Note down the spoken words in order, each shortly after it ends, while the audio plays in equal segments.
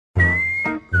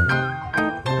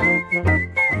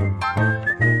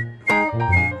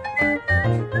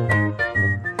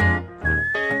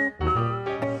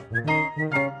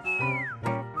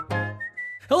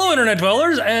Internet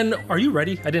dwellers, and are you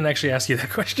ready? I didn't actually ask you that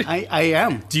question. I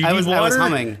am. Do you need water? I was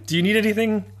humming. Do you need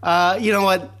anything? You know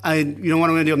what? You know what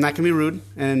I'm going to do? I'm not going to be rude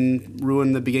and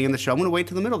ruin the beginning of the show. I'm going to wait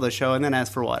till the middle of the show and then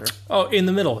ask for water. Oh, in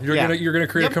the middle. You're gonna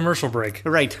create a commercial break.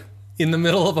 Right. In the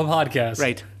middle of a podcast.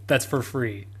 Right. That's for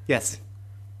free. Yes.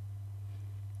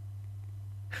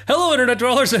 Hello, Internet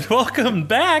dwellers, and welcome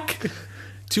back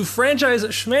to Franchise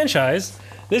Schmanchise.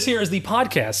 This here is the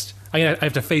podcast. I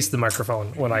have to face the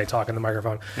microphone when I talk in the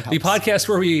microphone. The podcast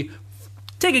where we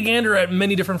take a gander at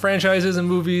many different franchises and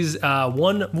movies,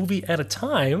 one movie at a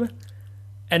time,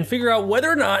 and figure out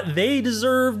whether or not they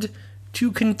deserved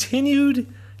to continue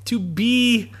to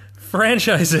be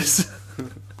franchises.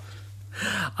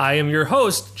 I am your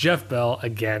host, Jeff Bell,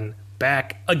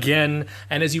 back again.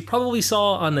 And as you probably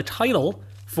saw on the title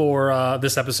for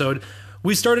this episode,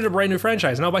 we started a brand new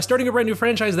franchise. Now, by starting a brand new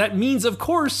franchise, that means, of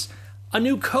course, a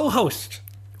new co-host.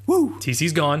 Woo!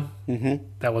 TC's gone. Mm-hmm.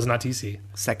 That was not TC.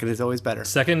 Second is always better.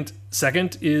 Second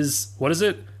is, what is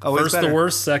it? Always First better. The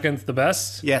worst, second the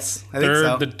best. Yes, I Third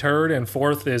think so. the third, and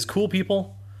fourth is cool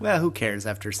people. Well, who cares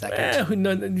after second?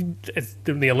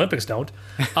 The Olympics don't.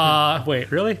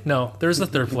 Wait, really? No, there's the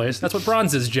third place. That's what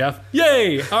bronze is, Jeff.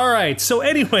 Yay! All right. So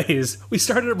anyways, we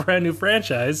started a brand new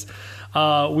franchise.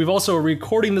 We've also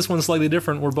recording this one slightly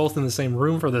different. We're both in the same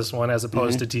room for this one, as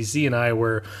opposed to TC and I,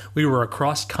 where we were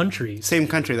across countries. Same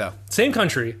country, though. Same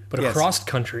country, but yes. across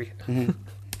country.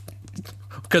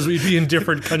 Because we'd be in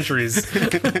different countries.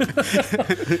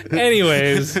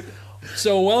 Anyways,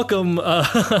 so welcome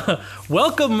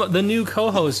the new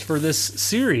co-host for this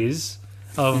series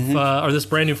of, or this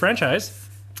brand new franchise.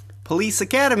 Police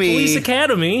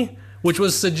Academy, which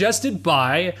was suggested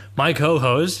by my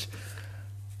co-host,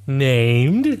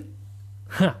 named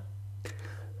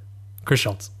Kris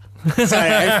Schulz. Sorry,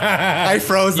 I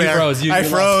froze there. You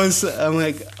froze. I'm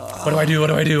like, oh. What do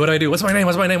I do? What's my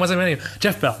name?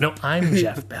 Jeff Bell. No, I'm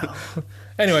Jeff Bell.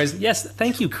 Anyways, yes,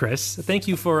 thank you, Kris. Thank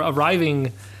you for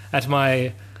arriving at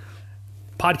my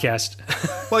podcast.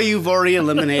 Well, you've already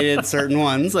eliminated certain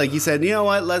ones. Like you said, you know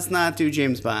what? Let's not do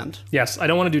James Bond. Yes, I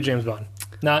don't want to do James Bond.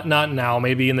 Not now,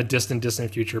 maybe in the distant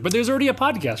future. But there's already a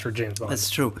podcast for James Bond.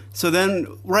 That's true. So then,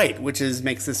 right, which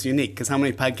makes this unique, because how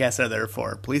many podcasts are there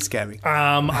for Police Academy?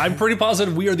 I'm pretty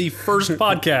positive we are the first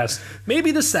podcast.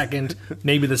 Maybe the second,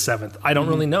 maybe the seventh. I don't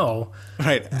really know.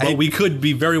 Right. But we could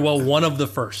be very well one of the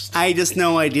first. I just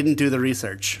know I didn't do the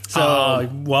research. So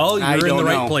well, you're in the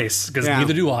right place, because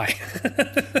neither do I.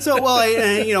 So,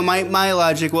 well, my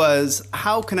logic was,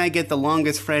 how can I get the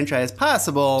longest franchise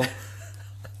possible?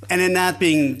 And in not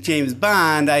being James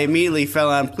Bond, I immediately fell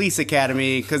on Police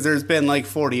Academy because there's been like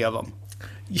 40 of them.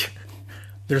 Yeah.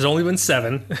 There's only been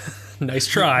 7. Nice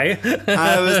try.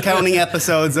 I was counting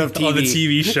episodes of TV. Of the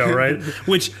TV show, right?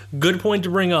 Which, good point to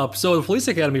bring up. So the Police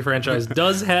Academy franchise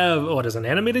does have, is an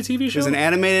animated TV show? There's an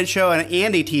animated show and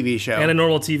a TV show. And a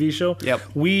normal TV show? Yep.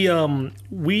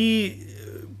 We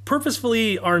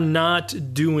purposefully are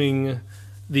not doing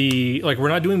we're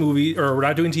not doing we're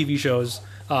not doing TV shows.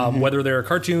 Whether they're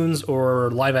cartoons or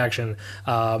live action.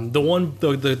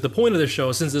 The point of this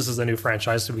show, since this is a new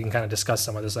franchise, so we can kind of discuss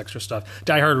some of this extra stuff.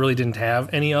 Die Hard really didn't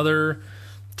have any other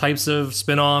types of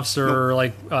spin-offs or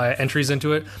entries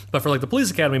into it, but for the Police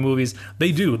Academy movies,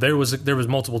 they do. There was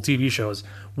multiple TV shows.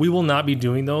 We will not be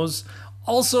doing those.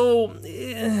 Also,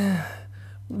 I've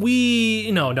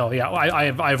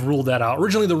ruled that out.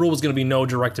 Originally, the rule was going to be no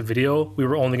direct-to-video. We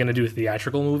were only going to do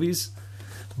theatrical movies.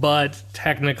 But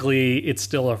technically, it's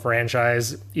still a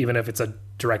franchise, even if it's a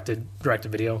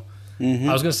direct-to-video. I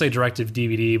was going to say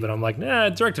direct-to-DVD, but I'm like, nah,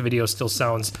 direct-to-video still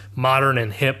sounds modern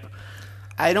and hip.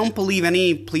 I don't believe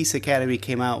any Police Academy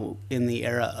came out in the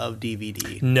era of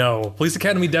DVD. No. Police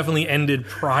Academy definitely ended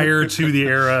prior to the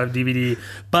era of DVD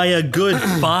by a good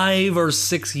 5 or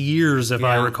 6 years, if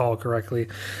I recall correctly.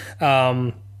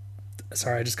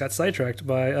 Sorry, I just got sidetracked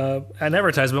by an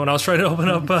advertisement when I was trying to open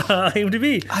up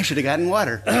IMDb. I should have gotten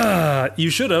water. You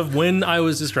should have when I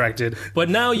was distracted. But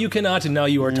now you cannot, and now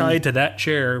you are tied to that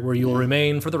chair where you will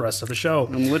remain for the rest of the show.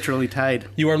 I'm literally tied.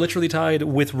 You are literally tied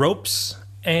with ropes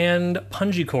and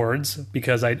bungee cords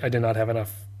because I did not have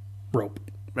enough rope.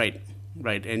 Right.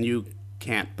 And you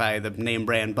can't buy the name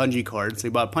brand bungee cord, so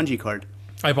you bought Punji cord.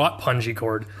 I bought Punji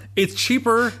cord. It's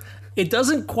cheaper. It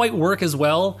doesn't quite work as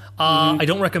well. I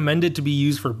don't recommend it to be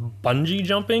used for bungee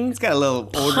jumping. It's got a little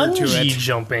odor to it. Bungee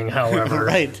jumping, however,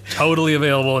 right, totally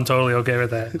available and totally okay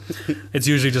with that. It's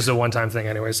usually just a one-time thing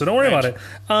anyway, so don't worry about it.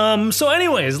 So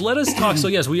anyways, let us talk. So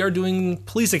yes, we are doing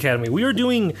Police Academy. We are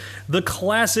doing the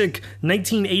classic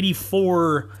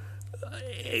 1984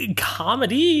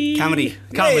 comedy.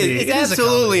 It's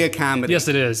absolutely a comedy. Yes,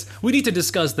 it is. We need to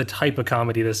discuss the type of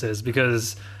comedy this is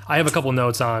because I have a couple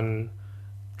notes on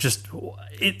just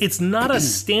it's not a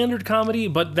standard comedy,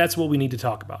 but that's what we need to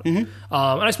talk about. And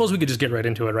I suppose we could just get right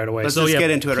into it right away. Let's just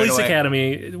get into it right away. Police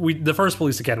Academy, the first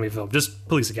Police Academy film, just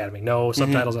Police Academy, no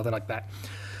subtitles, nothing like that.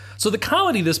 So the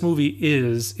comedy this movie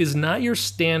is not your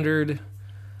standard,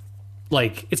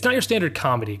 like, it's not your standard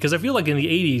comedy, because I feel like in the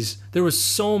 80s, there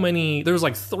was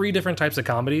like 3 different types of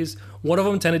comedies. One of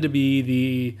them tended to be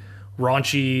the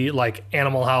raunchy, like,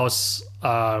 Animal House,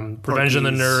 Revenge of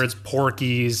the Nerds,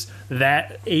 Porky's,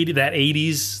 that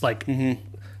 80s, like,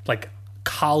 like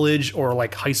college or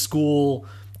like high school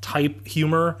type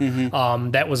humor.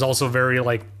 That was also very,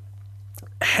 like,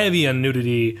 heavy on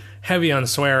nudity, heavy on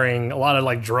swearing, a lot of,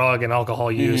 like, drug and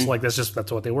alcohol use. Like, that's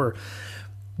what they were.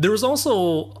 There was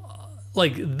also,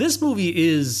 like, this movie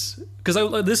is,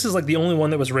 because this is like the only one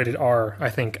that was rated R,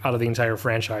 I think, out of the entire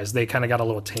franchise. They kind of got a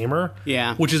little tamer.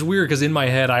 Yeah. Which is weird, because in my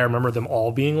head, I remember them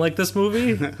all being like this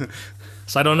movie.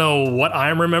 So I don't know what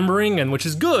I'm remembering, and which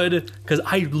is good, because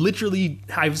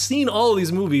I've seen all of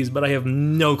these movies, but I have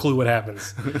no clue what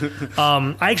happens.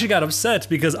 I actually got upset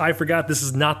because I forgot this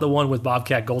is not the one with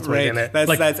Bobcat Goldthwait in it.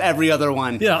 That's every other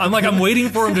one. Yeah, I'm waiting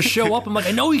for him to show up. I'm like,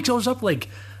 I know he shows up like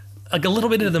a little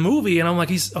bit into the movie, and I'm like,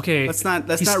 he's okay. Let's not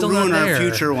ruin our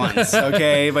future ones,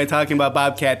 okay, by talking about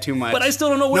Bobcat too much. But I still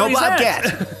don't know where he's Bobcat.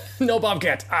 at. No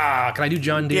Bobcat. Can I do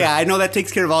John Deere? Yeah, I know that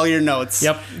takes care of all your notes.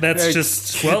 Yep, that's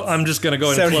just, well, I'm just going to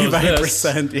go ahead and close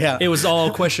this. Yeah. It was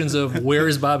all questions of where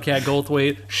is Bobcat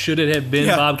Goldthwait? Should it have been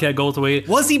Bobcat Goldthwait?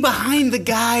 Was he behind the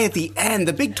guy at the end,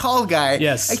 the big tall guy?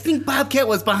 Yes. I think Bobcat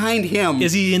was behind him.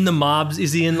 Is he in the mobs?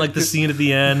 Is he in, like, the scene at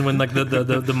the end when, like,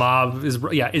 the mob is,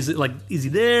 is it, like, is he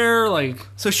there? Like,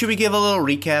 so should we give a little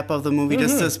recap of the movie?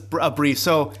 Just a brief.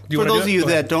 So for those of you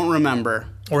that don't remember,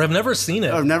 or have never seen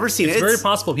it. It's very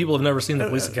possible people have never seen the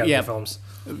Police Academy films.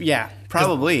 Yeah,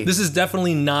 probably. This is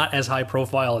definitely not as high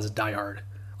profile as Die Hard.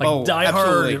 Like, Die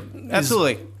Hard.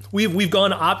 Absolutely. We've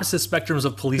gone opposite spectrums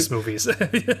of police movies.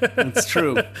 It's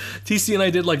true. TC and I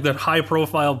did, like, the high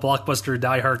profile blockbuster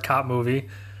Die Hard cop movie.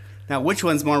 Now, which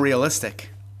one's more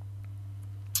realistic?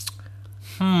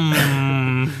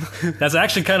 That's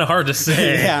actually kind of hard to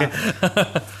say.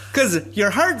 Yeah. Because your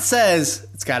heart says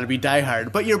it's got to be Die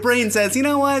Hard, but your brain says, you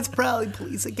know what, it's probably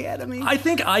Police Academy. I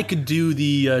think I could do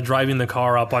the driving the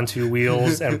car up on 2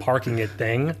 wheels and parking it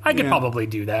thing. I could probably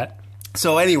do that.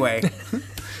 So anyway.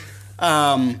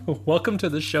 Welcome to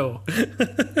the show.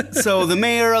 So the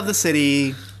mayor of the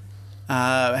city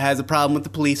has a problem with the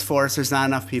police force. There's not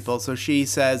enough people. So she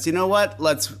says, you know what,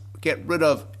 let's get rid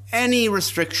of any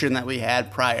restriction that we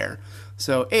had prior.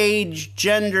 So age,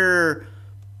 gender,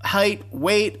 height,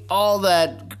 weight, all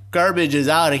that garbage is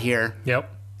out of here. Yep.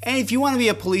 And if you want to be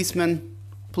a police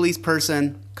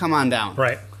person, come on down.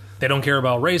 Right. They don't care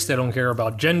about race. They don't care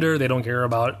about gender. They don't care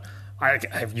about,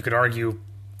 you could argue,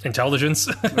 intelligence.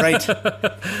 Right.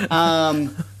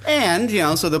 And,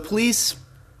 so the police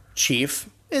chief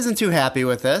isn't too happy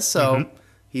with this. So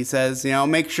he says,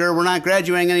 make sure we're not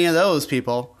graduating any of those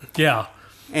people. Yeah.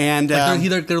 And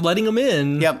they're letting them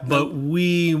in, but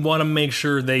we want to make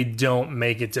sure they don't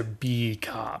make it to be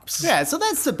cops. Yeah, so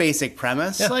that's the basic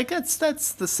premise. Yeah. Like that's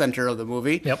the center of the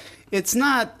movie. Yep. It's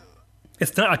not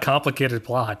a complicated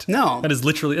plot. No. That is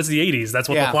literally, it's the 80s. That's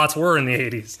what the plots were in the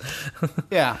 80s.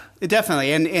 Yeah,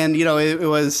 definitely. And it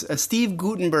was a Steve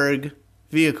Guttenberg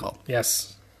vehicle.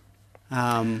 Yes.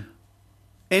 So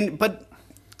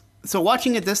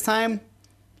watching it this time,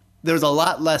 there's a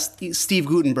lot less Steve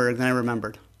Guttenberg than I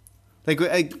remembered. Like,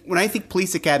 when I think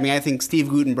Police Academy, I think Steve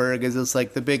Guttenberg is just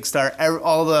like the big star.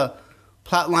 All the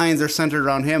plot lines are centered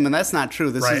around him, and that's not true.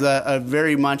 This is a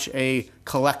very much a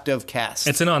collective cast.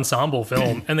 It's an ensemble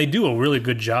film, and they do a really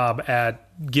good job at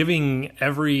giving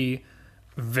every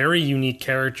very unique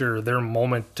character their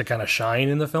moment to kind of shine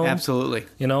in the film. Absolutely.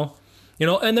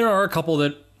 And there are a couple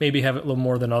that maybe have it a little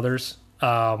more than others.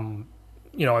 The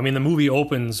movie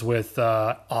opens with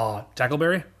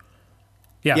Tackleberry.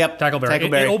 Yeah, yep, Tackleberry.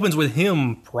 It opens with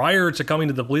him prior to coming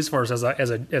to the police force as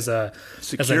a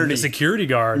security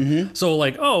guard.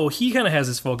 So he kind of has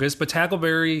his focus, but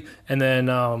Tackleberry and then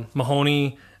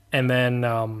Mahoney, and then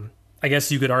I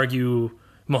guess you could argue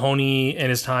Mahoney and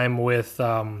his time with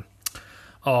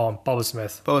Bubba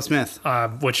Smith.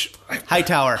 Which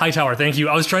Hightower. Thank you.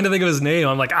 I was trying to think of his name.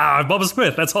 I'm like, Bubba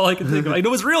Smith. That's all I can think of. I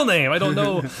know his real name. I don't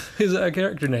know his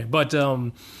character name. But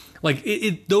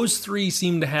those three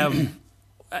seem to have,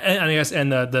 and I guess,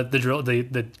 and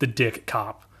the dick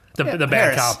cop, the bad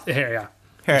Harris. cop,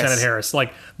 Lieutenant Harris.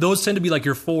 Like, those tend to be like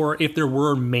your 4. If there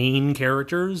were main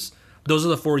characters, those are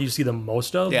the 4 you see the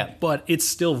most of. Yeah. But it's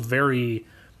still very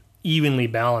evenly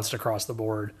balanced across the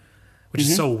board, which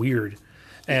is so weird.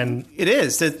 And it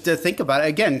is to think about it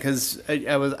again, because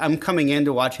I'm coming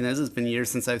into watching this. It's been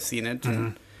years since I've seen it.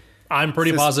 And I'm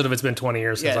pretty positive it's been 20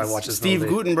 years since I watched this movie. Steve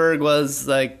Guttenberg was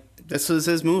like, this was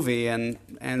his movie, and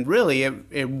really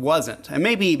it wasn't. And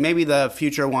maybe the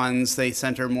future ones, they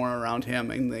center more around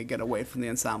him and they get away from the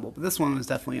ensemble. But this one was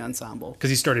definitely ensemble. Because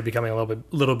he started becoming a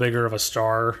little bigger of a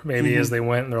star maybe as they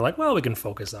went, and they're like, well, we can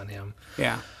focus on him.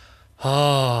 Yeah.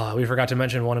 Oh, we forgot to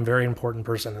mention one very important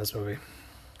person in this movie.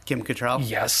 Kim Cattrall?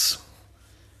 Yes.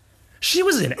 She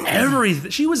was in everything.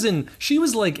 She was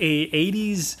like a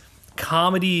 80s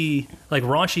comedy, like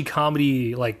raunchy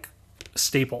comedy, like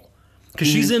staple. Because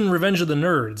she's in Revenge of the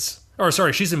Nerds. Or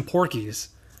sorry, she's in Porky's.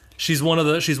 She's one of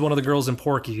the girls in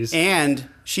Porky's. And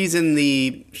she's in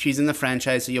the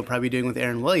franchise that you'll probably be doing with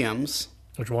Aaron Williams.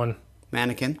 Which one?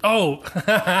 Mannequin. Oh,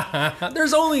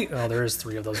 there is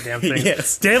 3 of those damn things.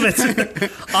 Yes. Damn it.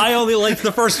 I only liked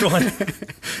the first one.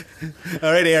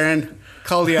 All right, Aaron.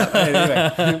 Called you up.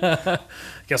 Anyway.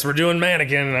 Guess we're doing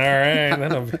Mannequin. All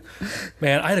right.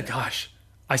 Man,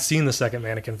 I seen the second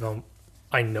Mannequin film.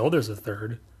 I know there's a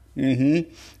third.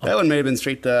 Mm-hmm. That one may have been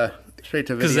straight to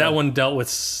video. Because that one dealt with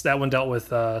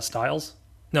Styles.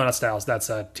 No, not Styles. That's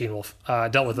Teen Wolf.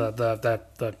 Dealt with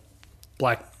the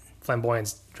black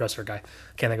flamboyant dresser guy.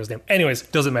 Can't think of his name. Anyways,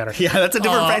 doesn't matter. Yeah, that's a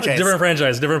different franchise. Different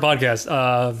franchise, different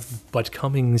podcast. But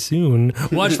coming soon.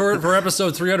 Watch for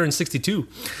episode 362.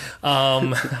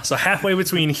 So halfway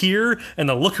between here and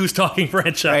the Look Who's Talking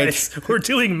franchise, we're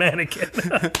doing Mannequin.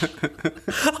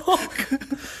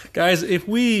 Guys, if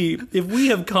we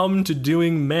have come to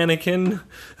doing Mannequin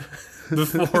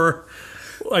before,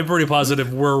 I'm pretty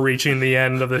positive we're reaching the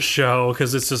end of the show,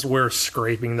 because it's just we're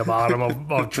scraping the bottom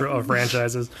of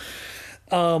franchises.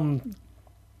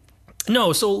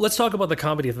 No, so let's talk about the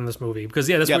comedy in this movie, because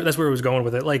that's where I was going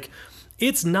with it. Like,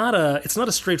 it's not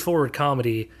a straightforward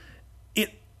comedy.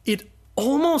 It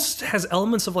almost has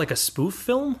elements of like a spoof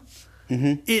film.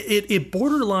 Mm-hmm. It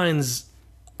borderlines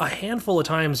a handful of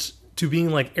times to being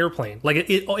like Airplane. Like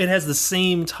it has the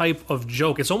same type of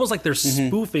joke. It's almost like they're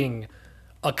spoofing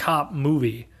a cop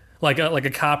movie, like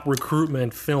a cop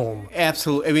recruitment film.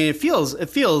 Absolutely. I mean, it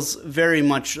feels very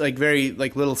much like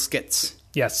little skits.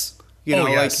 Yes.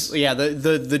 Yes. Like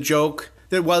the joke.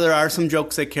 While there are some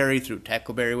jokes that carry through,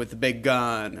 Tackleberry with the big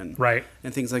gun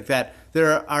and things like that,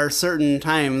 there are certain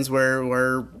times where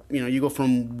you go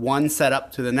from one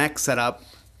setup to the next setup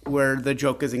where the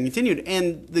joke isn't continued.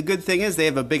 And the good thing is they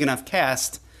have a big enough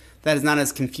cast that is not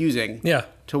as confusing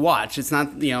to watch. It's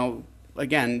not,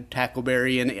 again,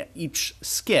 Tackleberry in each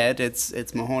skit.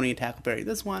 It's Mahoney, Tackleberry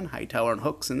this one, Hightower and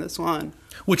Hooks in this one.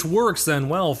 Which works then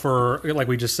well for, like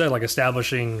we just said, like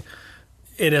establishing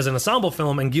it as an ensemble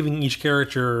film and giving each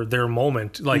character their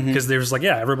moment, like, because there's like,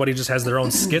 everybody just has their own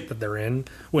skit that they're in,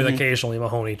 with occasionally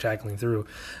Mahoney tackling through.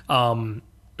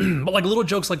 But like little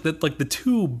jokes like the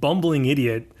 2 bumbling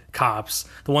idiot cops,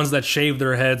 the ones that shave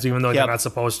their heads even though they're not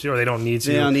supposed to, or they don't need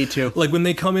to. They don't need to. Like when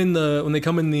they come in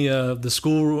the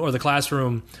school or the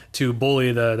classroom to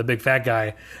bully the big fat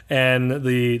guy, and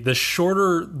the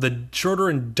shorter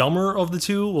and dumber of the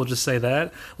 2, we'll just say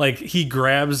that, like he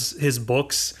grabs his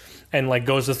books and like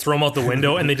goes to throw them out the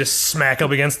window, and they just smack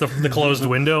up against the closed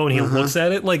window, and he looks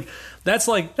at it that's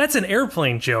an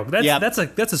Airplane joke. That's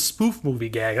a spoof movie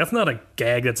gag. That's not a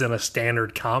gag that's in a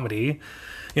standard comedy.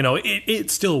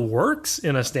 It still works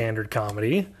in a standard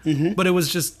comedy, but it was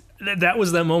just that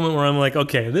was that moment where I'm like,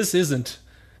 okay, this is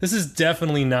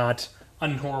definitely not a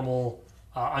normal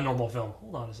film.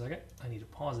 Hold on a second, I need to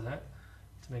pause that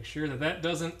to make sure that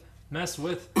doesn't mess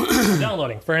with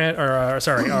downloading our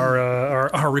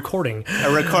recording.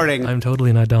 A recording. I'm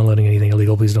totally not downloading anything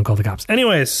illegal. Please don't call the cops.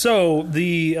 Anyway, so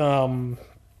the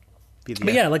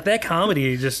but yeah, like that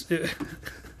comedy just.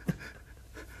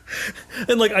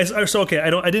 And like I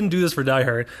didn't do this for Die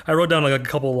Hard. I wrote down like a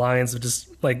couple lines of just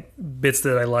like bits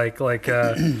that I like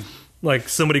like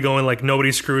somebody going like,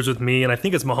 nobody screws with me, and I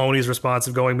think it's Mahoney's response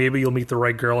of going, maybe you'll meet the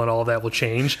right girl and all of that will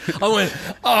change. I went,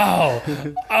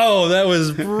 oh, that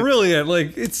was brilliant.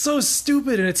 Like, it's so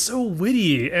stupid and it's so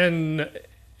witty, and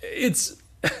it's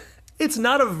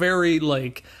not a very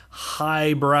like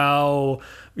highbrow,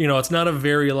 it's not a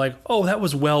very like, oh, that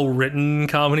was well written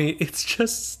comedy. It's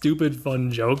just stupid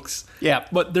fun jokes. Yeah,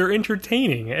 but they're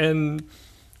entertaining and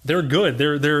they're good.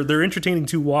 They're entertaining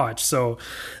to watch. So,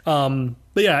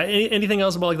 but yeah, anything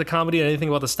else about like the comedy? Anything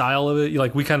about the style of it?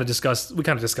 Like we kind of discussed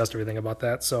everything about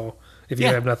that. So if you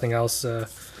have nothing else, no,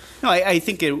 I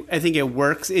think it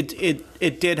works.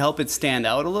 It did help it stand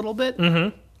out a little bit.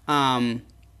 Mm-hmm.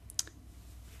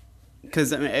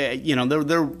 Because the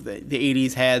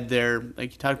 80s had their,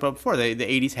 like you talked about before, the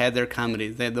 80s had their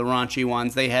comedies. They had the raunchy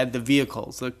ones. They had the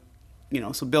vehicles, the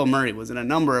so Bill Murray was in a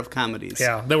number of comedies.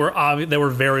 Yeah, they were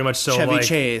very much so Chevy like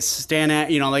Chase,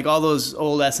 like all those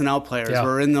old SNL players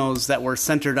were in those that were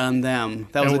centered on them.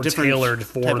 That was a different tailored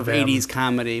for type of them. 80s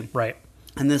comedy. Right.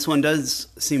 And this one does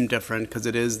seem different because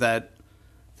it is that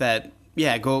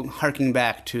go harking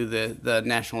back to the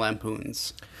National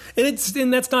Lampoons.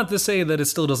 And that's not to say that it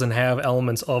still doesn't have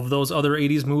elements of those other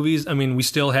 80s movies. I mean, we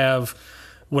still have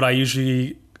what I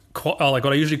usually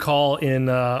call in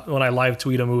when I live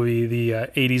tweet a movie, the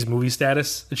 80s movie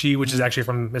status achieve, which is actually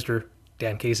from Mr.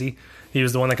 Dan Casey. He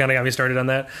was the one that kind of got me started on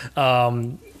that.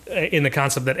 In the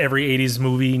concept that every 80s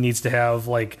movie needs to have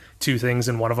like two things,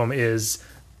 and one of them is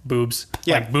boobs.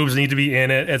 Yeah. Like boobs need to be in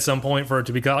it at some point for it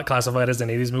to be classified as an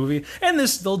 80s movie. And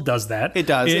this still does that. It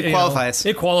does. It qualifies.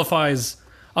 It qualifies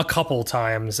a couple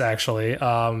times, actually.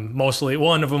 Mostly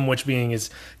one of them, which being is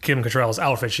Kim Cattrall's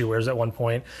outfit she wears at one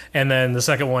point, and then the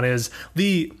second one is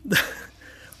the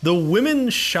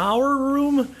women's shower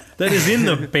room that is in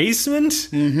the basement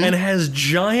and has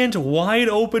giant, wide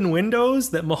open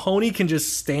windows that Mahoney can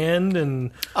just stand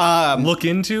and look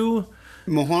into.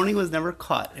 Mahoney was never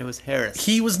caught. It was Harris.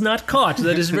 He was not caught.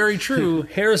 That is very true.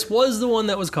 Harris was the one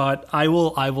that was caught. I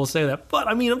will say that. But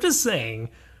I mean, I'm just saying.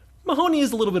 Mahoney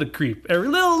is a little bit of creep, a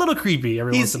little creepy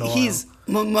every once in a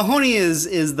while. Mahoney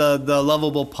is the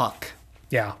lovable puck.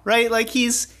 Yeah, right. Like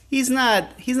he's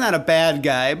not a bad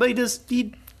guy, but he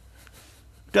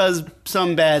does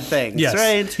some bad things. Yes,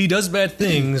 right. He does bad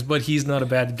things, but he's not a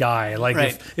bad guy.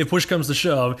 Like if push comes to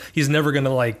shove, he's never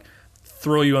gonna like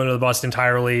throw you under the bus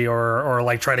entirely or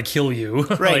like try to kill you.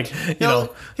 Right.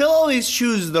 Like, he'll always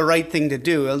choose the right thing to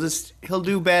do. He'll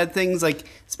do bad things, like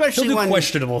especially he'll do when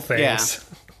questionable things.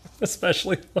 Yeah.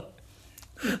 Especially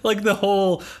like the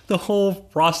whole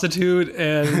prostitute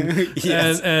and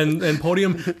Yes. and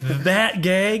podium. That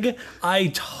gag, I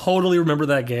totally remember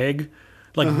that gag.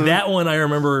 Like that one I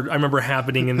remember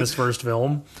happening in this first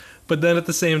film. But then at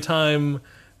the same time,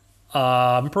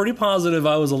 I'm pretty positive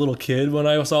I was a little kid when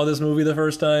I saw this movie the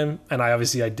first time, and I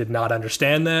did not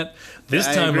understand that. This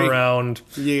time around,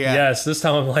 yes, this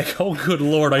time I'm like, oh good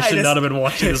lord, I should not have been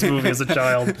watching this movie as a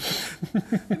child.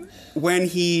 When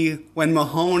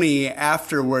Mahoney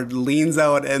afterward leans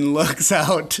out and looks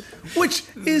out, which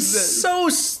is so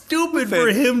stupid for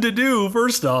him to do.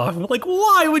 First off, like,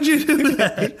 why would you do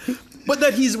that? But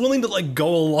that he's willing to like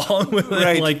go along with it,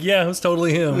 right. Like, yeah, it's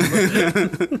totally him.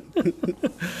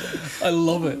 I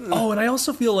love it. Oh, and I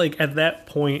also feel like at that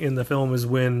point in the film is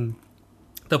when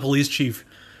the police chief,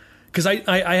 because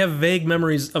I have vague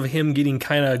memories of him getting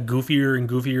kind of goofier and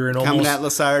goofier and almost Coming at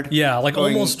Lassard. Yeah, like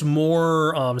almost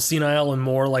more senile and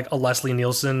more like a Leslie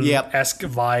Nielsen-esque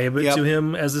vibe to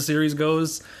him as the series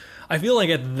goes. I feel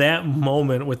like at that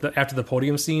moment after the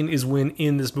podium scene is when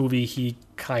in this movie he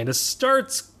kind of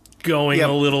starts going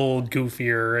a little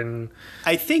goofier. And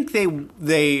I think they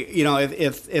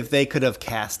if they could have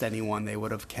cast anyone, they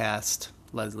would have cast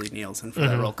Leslie Nielsen for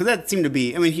that role, because that seemed to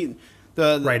be, I mean,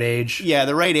 the right age. Yeah,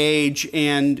 the right age,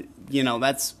 and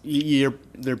that's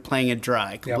they're playing it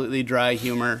dry, completely dry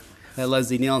humor. That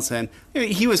Leslie Nielsen,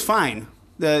 he was fine.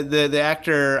 The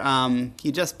actor,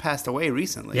 he just passed away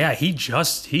recently. Yeah, he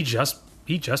just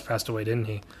passed away, didn't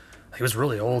he? He was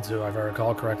really old too, if I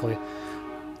recall correctly.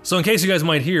 So in case you guys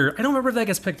might hear, I don't remember if that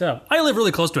gets picked up. I live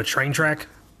really close to a train track.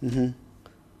 Mm-hmm.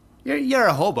 You're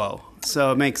a hobo,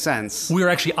 so it makes sense. We are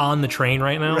actually on the train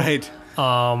right now. Right.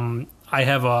 I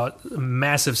have a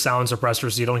massive sound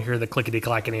suppressor so you don't hear the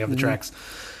clickety-clackety of the tracks.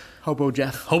 Hobo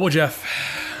Jeff.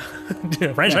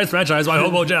 franchise, my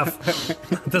Hobo Jeff.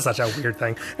 That's such a weird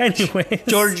thing. Anyway,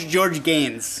 George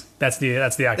Gaines. That's the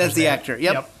actor. That's the actor.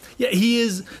 Yep. Yeah, he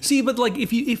is. See, but like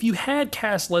if you had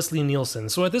cast Leslie Nielsen,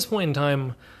 so at this point in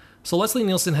time, so Leslie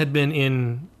Nielsen had been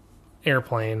in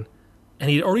Airplane,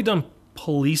 and he'd already done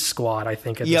Police Squad, I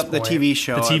think. At this point. The TV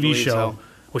show. The TV show,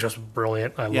 which was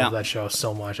brilliant. I love that show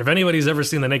so much. If anybody's ever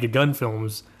seen the Naked Gun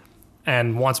films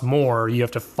and wants more, you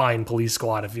have to find Police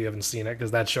Squad if you haven't seen it,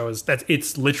 because that show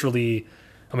it's literally,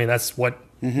 I mean, that's what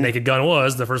Naked Gun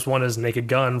was. The first one is Naked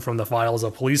Gun from the files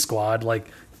of Police Squad. Like,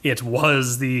 it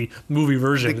was the movie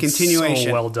version. The continuation. It's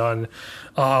so well done.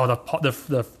 Oh,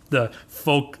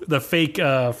 the fake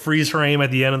freeze frame at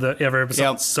the end of every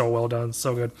episode. So well done,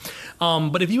 so good.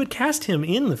 But if you would cast him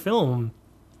in the film,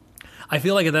 I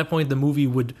feel like at that point the movie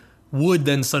would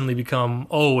then suddenly become,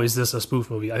 oh, is this a spoof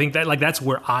movie? I think that's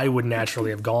where I would naturally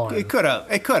have gone. It could have.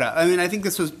 I mean, I think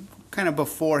this was kind of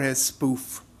before his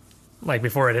spoof. Like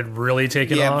before it had really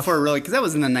taken off? Yeah, before really, because that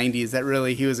was in the 90s. That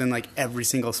really, he was in like every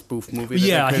single spoof movie.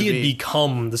 Yeah, he had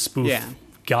become the spoof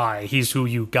guy. He's who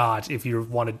you got if you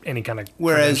wanted any kind of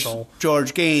Whereas credential.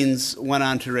 George Gaines went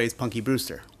on to raise Punky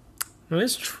Brewster. That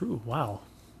is true. Wow.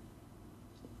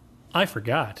 I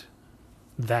forgot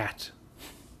that.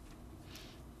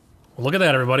 Well, look at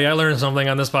that, everybody. I learned something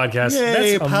on this podcast.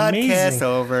 Yay, That's podcast amazing.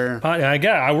 over.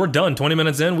 We're done. 20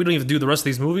 minutes in. We don't even do the rest of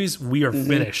these movies. We are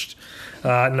finished.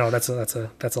 No, that's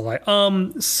a lie.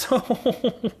 So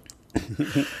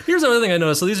here's the other thing I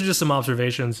noticed. So these are just some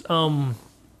observations. The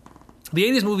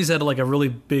 80s movies had like a really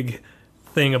big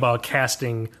thing about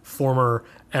casting former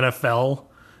NFL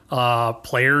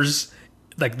players.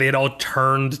 Like they had all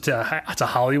turned to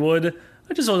Hollywood.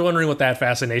 I just was wondering what that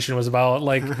fascination was about.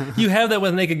 Like you have that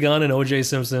with Naked Gun and O.J.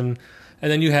 Simpson, and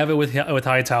then you have it with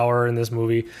Hightower in this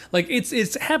movie. Like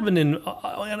it's happened in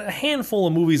a handful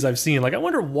of movies I've seen. Like I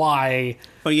wonder why.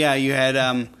 Oh yeah, you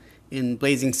had in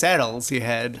Blazing Saddles, you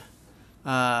had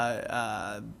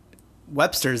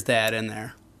Webster's dad in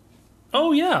there.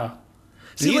 Oh yeah,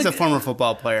 See, he's a former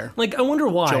football player. Like I wonder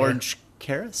why. George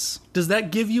Karras. Does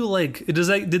that give you like? Do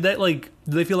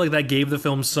they feel like that gave the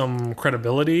film some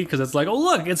credibility? Because it's like, oh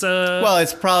look, it's a. Well,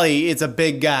 it's a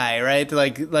big guy, right?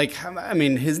 Like I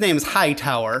mean, his name is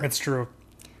Hightower. It's true.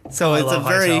 So it's a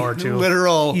very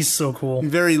literal. He's so cool.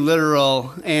 Very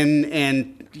literal, and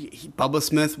Bubba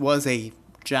Smith was a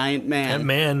giant man. That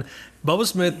man, Bubba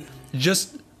Smith,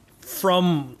 just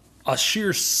from a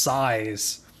sheer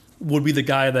size, would be the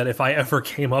guy that if I ever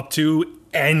came up to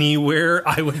anywhere,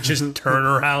 I would just turn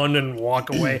around and walk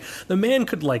away. The man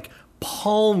could like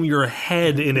palm your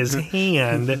head in his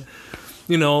hand.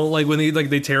 You know, like when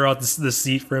they tear out the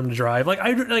seat for him to drive.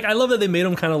 I love that they made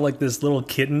him kind of like this little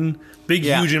kitten, big,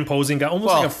 huge, imposing guy,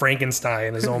 almost like a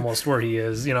Frankenstein is almost where he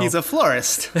is. You know, he's a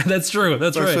florist. That's true.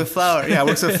 That's works right. With flowers. Yeah,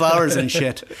 works with flowers and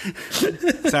shit.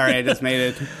 Sorry, I just made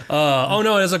it. Oh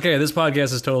no, it's okay. This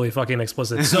podcast is totally fucking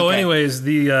explicit. So, Okay. anyways,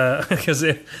 because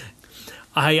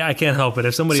I can't help it.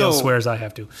 If somebody else swears, I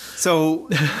have to. So,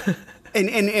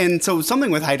 and so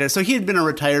something with Hightower. So he had been a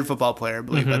retired football player, I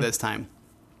believe, by this time.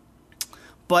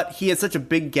 But he had such a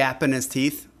big gap in his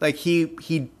teeth. Like he,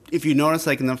 if you notice,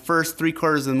 like in the first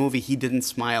 3/4 of the movie, he didn't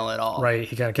smile at all. Right.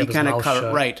 He kind of kept his mouth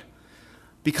shut. Right.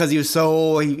 Because he was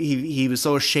so he was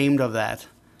so ashamed of that.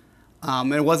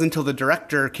 And it wasn't until the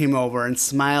director came over and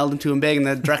smiled into him big, and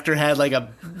the director had like a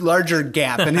larger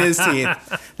gap in his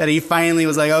teeth, that he finally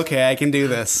was like, okay, I can do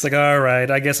this. It's like, all right,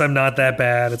 I guess I'm not that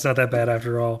bad. It's not that bad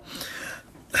after all.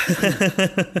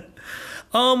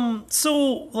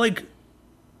 So like,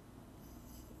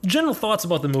 general thoughts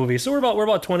about the movie. So we're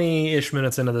about 20-ish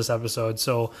minutes into this episode.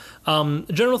 So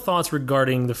general thoughts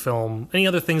regarding the film. Any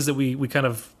other things that we kind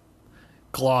of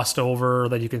glossed over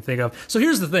that you can think of? So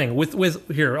here's the thing with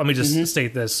here, let me just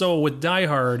state this. So with Die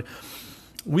Hard,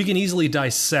 we can easily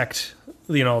dissect,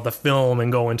 the film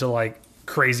and go into like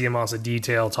crazy amounts of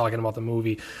detail talking about the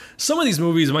movie. Some of these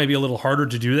movies might be a little harder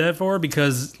to do that for,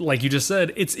 because like you just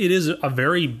said, it is a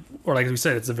very, or like we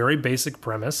said, it's a very basic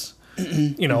premise.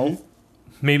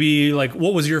 Maybe like,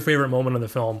 what was your favorite moment in the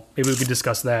film? Maybe we could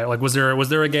discuss that. Like, was there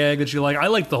a gag that you like? I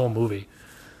liked the whole movie.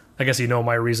 I guess you know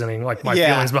my reasoning, like my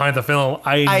feelings behind the film.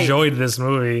 I enjoyed this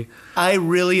movie. I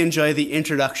really enjoy the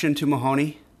introduction to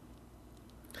Mahoney.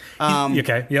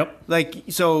 Okay, yep. Like,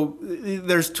 so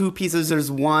there's two pieces.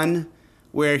 There's one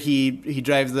where he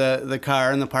drives the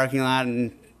car in the parking lot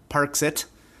and parks it.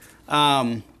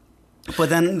 But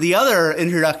then the other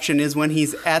introduction is when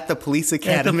he's at the police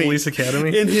academy.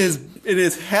 In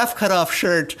his half cut off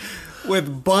shirt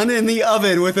with bun in the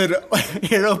oven with an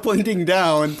arrow pointing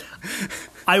down.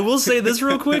 I will say this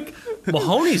real quick.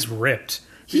 Mahoney's ripped.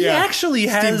 He actually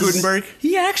has Steve Guttenberg.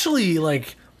 He actually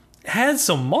like has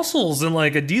some muscles and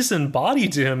like a decent body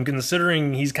to him,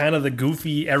 considering he's kind of the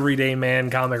goofy everyday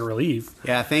man comic relief.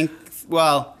 Yeah,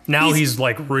 he's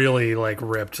like really like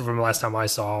ripped from the last time I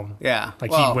saw him. Yeah.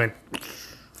 Like he went.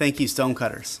 Thank you,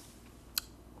 Stonecutters.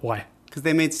 Why? Because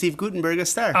they made Steve Guttenberg a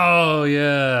star. Oh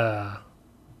yeah.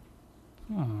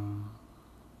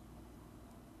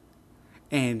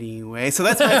 Anyway, so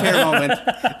that's my favorite moment,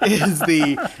 is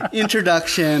the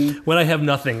introduction. When I have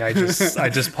nothing, I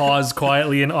just pause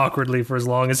quietly and awkwardly for as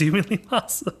long as humanly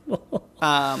possible.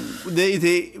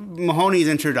 The Mahoney's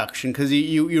introduction, because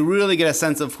you really get a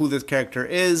sense of who this character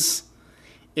is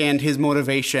and his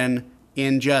motivation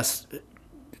in just...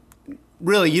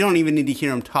 Really, you don't even need to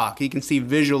hear him talk. You can see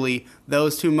visually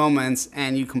those two moments,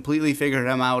 and you completely figure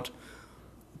him out,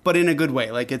 but in a good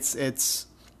way. Like, it's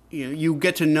you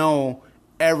get to know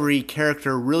every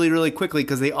character really, really quickly,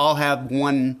 because they all have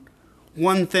one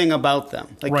thing about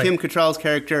them. Like, right. Kim Cattrall's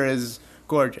character is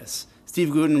gorgeous.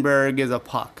 Steve Guttenberg is a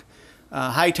puck.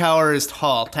 Hightower is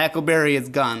tall. Tackleberry is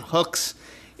gone. Hooks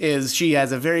she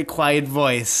has a very quiet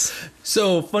voice.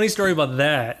 So, funny story about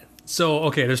that. So,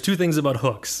 okay, there's two things about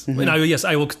Hooks. Now, yes,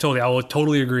 I will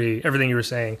totally agree. Everything you were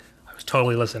saying, I was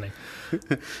totally listening.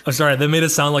 I'm sorry, that made it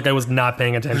sound like I was not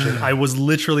paying attention. I was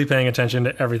literally paying attention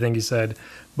to everything you said,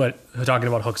 but talking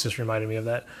about Hooks just reminded me of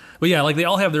that. But yeah, like they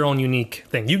all have their own unique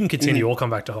thing. You can continue. We'll come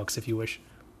back to Hooks if you wish.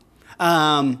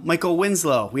 Michael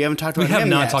Winslow. We haven't talked about him yet. We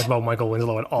have not talked about Michael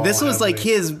Winslow at all. This was like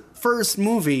his first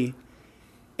movie,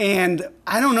 and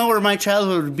I don't know where my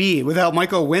childhood would be without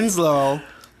Michael Winslow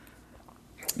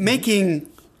making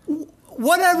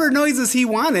whatever noises he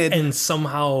wanted. And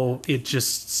somehow it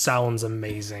just sounds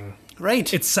amazing.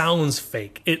 Right. It sounds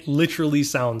fake. It literally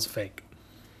sounds fake.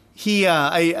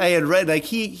 I had read, like,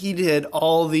 he did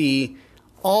all the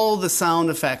sound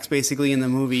effects basically in the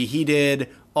movie. He did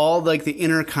all like the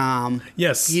intercom.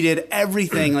 Yes. He did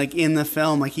everything like in the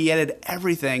film. Like he added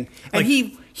everything. And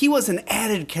Like, he was an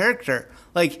added character.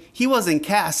 Like he wasn't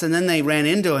cast, and then they ran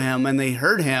into him and they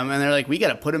heard him and they're like, we got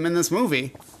to put him in this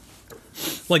movie.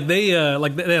 Like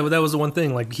that was the one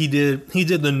thing. Like he did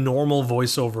the normal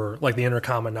voiceover, like the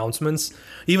intercom announcements,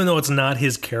 even though it's not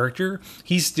his character,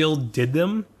 he still did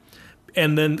them.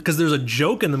 And then, because there's a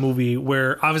joke in the movie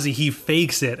where obviously he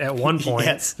fakes it at one point.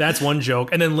 Yes. That's one joke.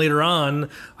 And then later on,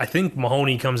 I think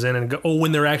Mahoney comes in and it's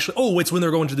when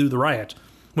they're going to do the riot.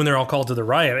 When they're all called to the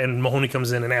riot, and Mahoney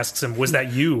comes in and asks him, "Was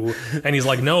that you?" And he's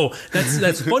like, "No."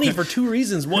 That's funny for two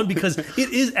reasons. One, because it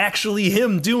is actually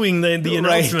him doing the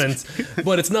announcement,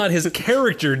 but it's not his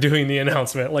character doing the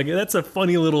announcement. Like that's a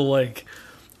funny little like.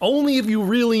 Only if you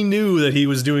really knew that he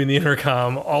was doing the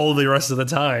intercom all the rest of the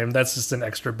time. That's just an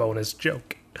extra bonus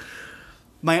joke.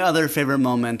 My other favorite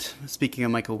moment, speaking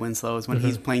of Michael Winslow, is when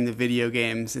he's playing the video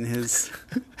games in his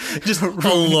just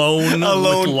alone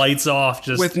with lights off,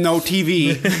 just with no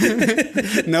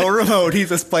TV, no remote. He's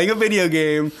just playing a video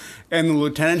game, and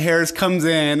Lieutenant Harris comes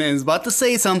in and is about to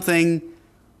say something,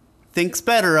 thinks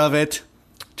better of it,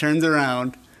 turns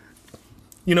around.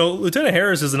 You know, Lieutenant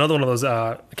Harris is another one of those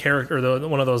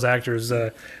one of those actors,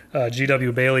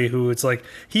 G.W. Bailey, who it's like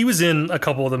he was in a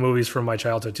couple of the movies from my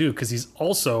childhood too, because he's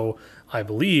also, I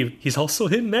believe,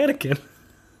 hit Mannequin.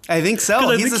 I think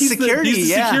so. He's a security, he's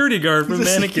the security guard for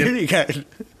Mannequin. Security guard.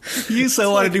 You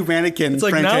so want to do Mannequin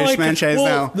franchise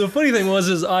now. The funny thing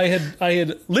was I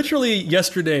had literally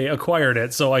yesterday acquired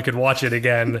it so I could watch it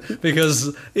again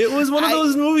because it was one of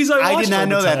those movies I watched. I did not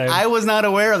know that. I was not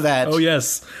aware of that. Oh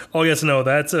yes, no,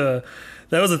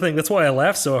 that was the thing. That's why I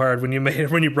laughed so hard when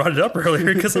you brought it up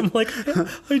earlier, because I'm like,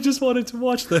 I just wanted to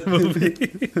watch that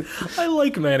movie. I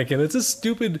like Mannequin. It's a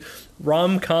stupid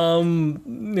rom-com,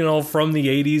 from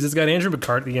the 80s. It's got Andrew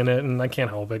McCarthy in it, and I can't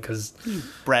help it because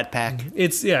Brat Pack.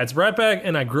 It's Brat Pack,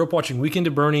 and I grew up watching Weekend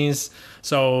at Bernie's.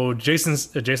 So Jason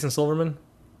Silverman.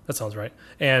 That sounds right.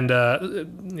 And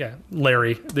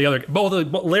Larry,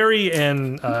 Larry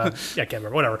and I can't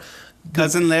remember. Whatever.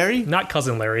 Cousin Larry? Not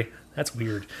Cousin Larry. That's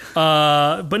weird.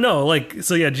 But no,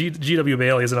 G.W.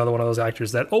 Bailey is another one of those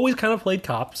actors that always kind of played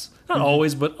cops. Not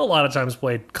always, but a lot of times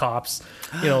played cops.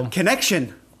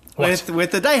 Connection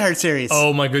with the Die Hard series.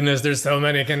 Oh my goodness, there's so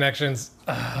many connections.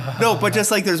 No, but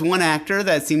just like there's one actor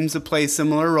that seems to play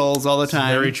similar roles all the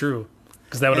time. Very true.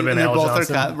 Because that would have been Al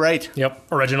Johnson. Right. Yep.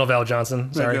 Original Val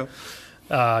Johnson. Sorry.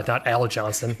 Not Al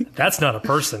Johnson. That's not a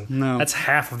person. No. That's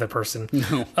half of the person.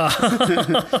 No.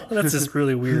 That's just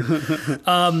really weird.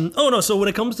 So when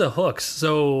it comes to Hooks,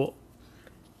 so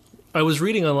I was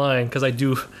reading online because I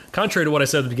do, contrary to what I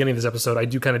said at the beginning of this episode, I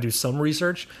do kind of do some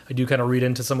research. I do kind of read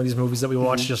into some of these movies that we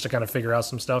watch just to kind of figure out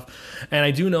some stuff. And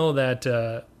I do know that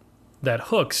that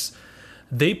Hooks,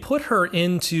 they put her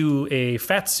into a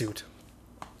fat suit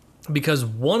because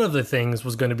one of the things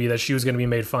was going to be that she was going to be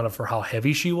made fun of for how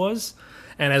heavy she was.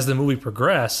 And as the movie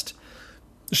progressed,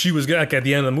 she was like at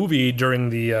the end of the movie during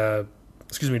the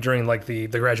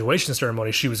graduation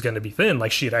ceremony, she was going to be thin,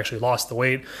 like she had actually lost the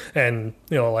weight, and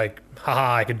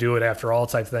haha, I could do it after all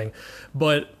type thing.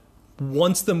 But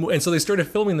so they started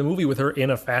filming the movie with her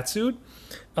in a fat suit,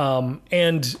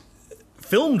 and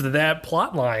filmed that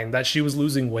plot line that she was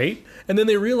losing weight, and then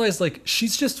they realized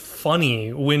she's just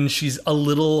funny when she's a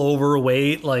little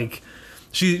overweight,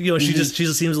 She just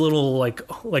seems a little like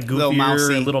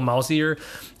goofier, a little mousier,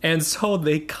 and so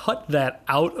they cut that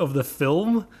out of the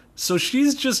film. So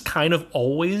she's just kind of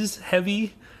always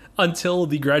heavy until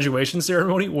the graduation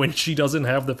ceremony when she doesn't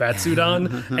have the fat suit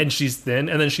on and she's thin,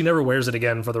 and then she never wears it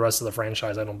again for the rest of the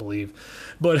franchise, I don't believe.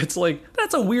 But it's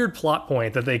that's a weird plot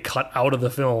point that they cut out of the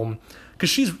film because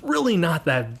she's really not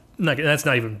that. That's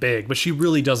not even big, but she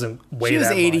really doesn't weigh that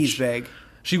much. She was 80s big.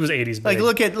 She was 80s big.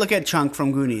 Look at Chunk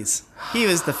from Goonies. He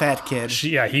was the fat kid.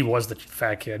 He was the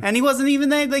fat kid. And he wasn't even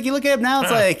that. You look at him now,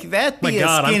 it's that'd be a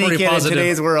skinny kid in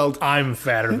today's world. I'm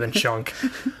fatter than Chunk.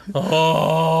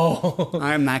 Oh.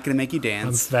 I'm not going to make you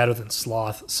dance. I'm fatter than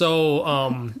Sloth.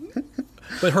 So,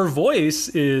 But her voice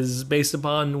is based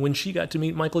upon when she got to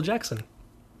meet Michael Jackson.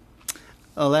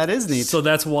 Oh, that is neat. So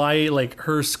that's why, like,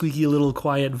 her squeaky little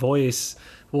quiet voice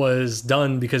was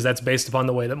done, because that's based upon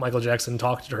the way that Michael Jackson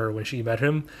talked to her when she met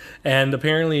him. And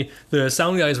apparently the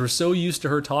sound guys were so used to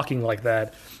her talking like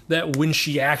that when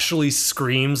she actually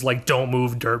screams, like, "Don't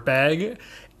move, dirtbag,"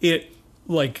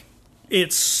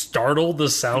 it startled the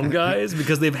sound guys,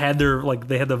 because they had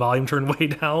the volume turned way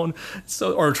down,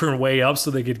 or turned way up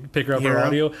so they could pick her up on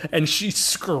audio. And she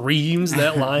screams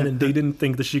that line, and they didn't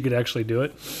think that she could actually do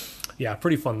it. Yeah,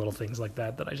 pretty fun little things like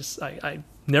that I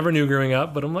never knew growing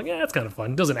up, but I'm like, yeah, it's kind of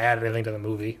fun. It doesn't add anything to the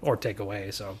movie or take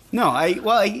away. So no, I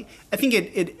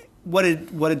think what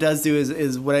it does do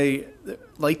is what I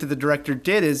like that the director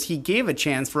did is he gave a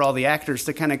chance for all the actors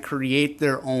to kind of create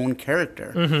their own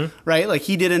character, right? Like,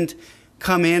 he didn't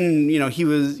come in, he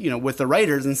was, with the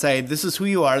writers and say, this is who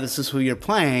you are, this is who you're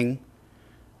playing,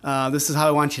 this is how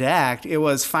I want you to act. It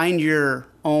was find your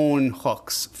own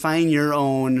hooks, find your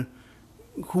own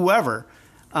whoever,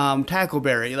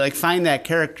 Tackleberry, like, find that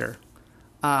character.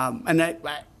 And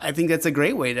I think that's a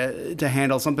great way to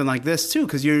handle something like this too,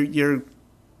 because you're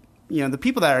the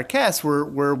people that are cast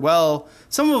were well,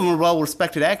 some of them were well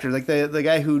respected actors, like the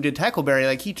guy who did Tackleberry,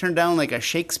 like, he turned down like a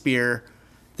Shakespeare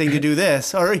thing to do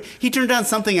this, or he turned down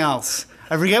something else.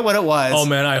 I forget what it was. Oh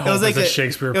man, I hope it was like a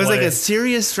Shakespeare play. It was like a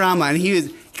serious drama, and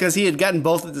because he had gotten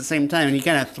both at the same time, and he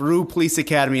kind of threw Police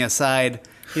Academy aside.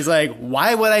 He's like,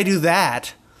 why would I do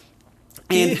that?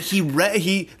 And he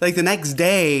like the next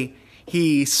day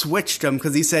he switched them,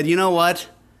 because he said, you know what?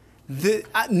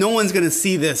 No one's going to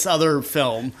see this other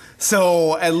film,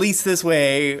 so at least this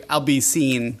way I'll be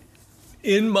seen.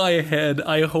 In my head,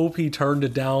 I hope he turned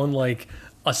it down, like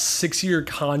a 6-year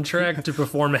contract to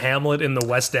perform Hamlet in the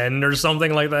West End or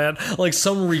something like that, like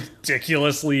some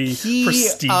ridiculously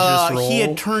prestigious role. He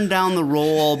had turned down the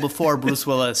role before Bruce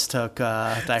Willis took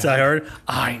Die Hard.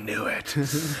 I knew it.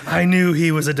 I knew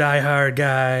he was a Die Hard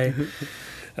guy.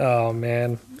 Oh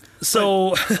man.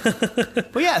 So,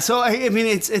 but yeah. So I mean,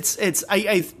 it's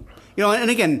and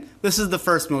again, this is the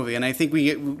first movie, and I think we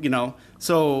get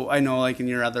So I know, like in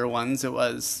your other ones, it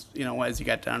was as you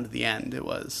got down to the end, it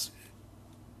was,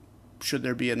 should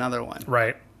there be another one?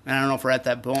 Right. And I don't know if we're at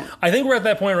that point. I think we're at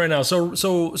that point right now.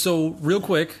 So real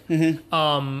quick,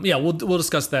 we'll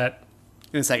discuss that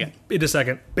in a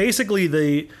second.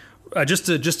 Basically, just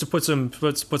to put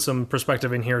some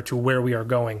perspective in here to where we are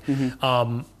going.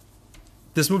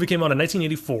 This movie came out in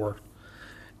 1984.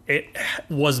 It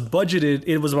was budgeted.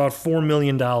 It was about $4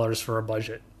 million for a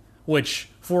budget, which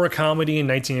for a comedy in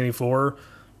 1984.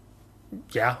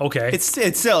 Yeah, okay. It's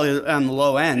still on the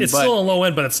low end. It's still on the low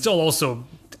end, but it's still also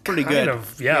pretty good.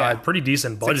 A pretty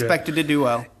decent budget. It's expected to do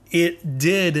well. It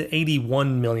did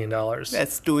 $81 million.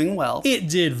 That's doing well. It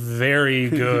did very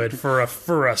good for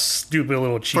a stupid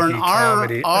little cheeky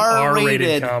comedy, an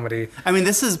R-rated comedy. I mean,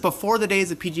 this is before the days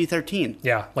of PG-13.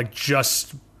 Yeah, like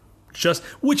just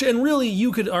which, and really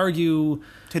you could argue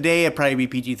today it'd probably be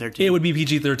PG-13. It would be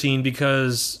PG-13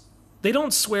 because they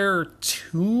don't swear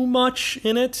too much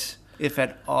in it. If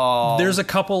at all. There's a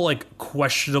couple like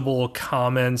questionable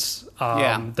comments.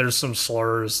 There's some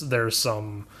slurs. There is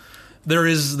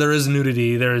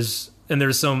nudity. There's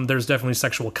definitely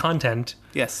sexual content.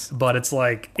 Yes. But it's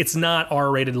like, it's not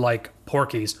R-rated like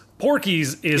Porky's.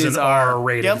 Porky's is an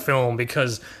R-rated film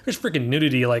because there's freaking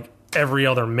nudity like every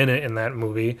other minute in that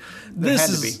movie. There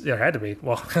had to be.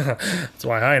 Well, that's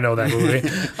why I know that movie.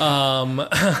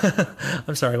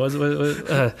 I'm sorry.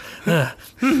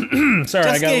 Sorry, just I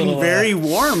got getting a little very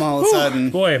warm all of a sudden.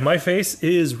 Boy, my face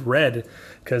is red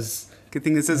because. Good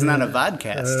thing this isn't on a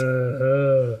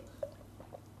vodcast.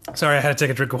 Sorry, I had to take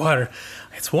a drink of water.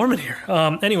 It's warm in here.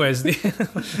 Anyways,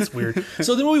 it's weird.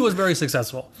 So the movie was very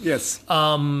successful. Yes.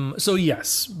 So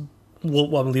yes,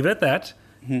 we'll leave it at that.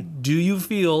 Mm-hmm. Do you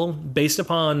feel, based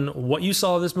upon what you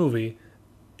saw of this movie,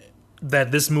 that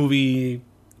this movie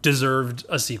deserved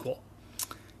a sequel?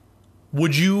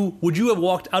 Would you have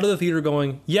walked out of the theater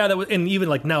going, yeah, that was, and even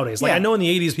like nowadays, like I know in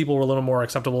the 80s people were a little more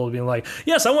acceptable to being like,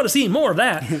 yes, I want to see more of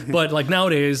that. But like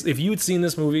nowadays, if you had seen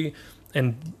this movie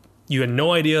and you had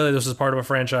no idea that this was part of a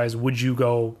franchise, would you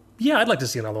go, yeah, I'd like to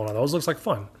see another one of those. Looks like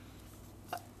fun.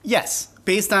 Yes.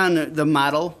 Based on the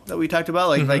model that we talked about,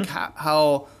 like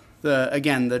how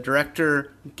the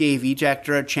director gave each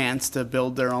actor a chance to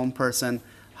build their own person,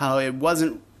 how it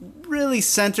wasn't really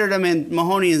centered. I mean,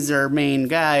 Mahoney is their main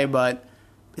guy, but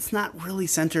it's not really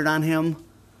centered on him.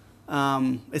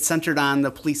 It's centered on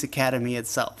the police academy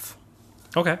itself.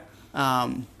 Okay.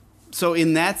 So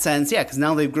in that sense, yeah, because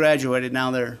now they've graduated,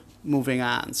 now they're moving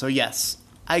on. So yes,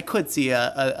 I could see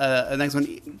a next one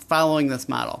following this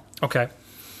model. Okay.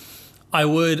 I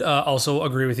would also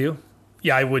agree with you.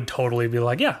 Yeah, I would totally be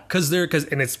like, yeah, because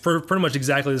and it's for pretty much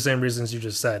exactly the same reasons you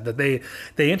just said, that they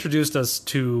introduced us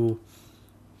to,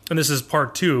 and this is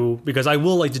part 2, because I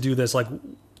will like to do this, like,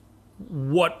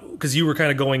 because you were kind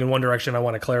of going in one direction, I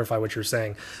want to clarify what you're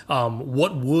saying.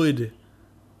 What would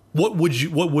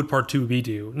part 2 be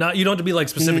to you? Not, you don't have to be like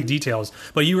specific details,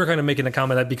 but you were kind of making a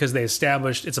comment that because they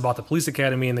established it's about the police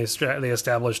academy and they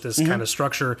established this kind of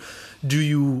structure,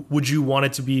 would you want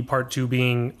it to be part 2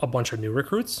 being a bunch of new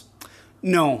recruits?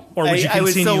 No, or would you I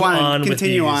would still want to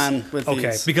continue on with these.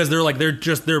 Okay, because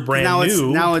they're brand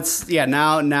new. Now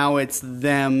it's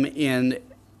them in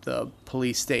the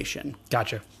police station.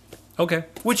 Gotcha. Okay,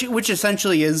 which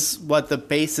essentially is what the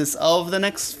basis of the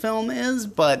next film is,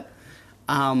 but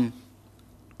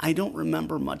I don't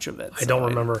remember much of it. I don't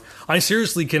remember. I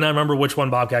seriously cannot remember which one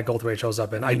Bobcat Goldthwait shows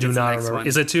up in. I do not remember. One.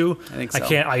 Is it 2? I think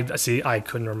so. I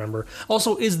couldn't remember.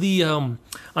 Also, is the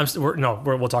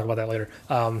we'll talk about that later.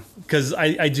 Because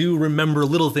I do remember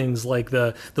little things like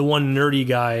the one nerdy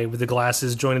guy with the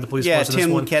glasses joining the police force. Yeah,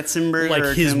 Tim Katzenberg, like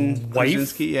or his Tim wife.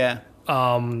 Krasinski, yeah.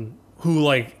 Who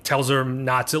like tells her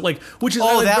not to, like, which is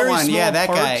that very one, small that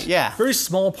part, guy, yeah, very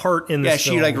small part in this.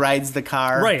 Yeah, she like rides the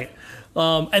car, right.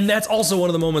 And that's also one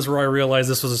of the moments where I realized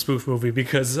this was a spoof movie,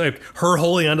 because like her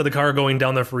holding onto the car going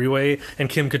down the freeway, and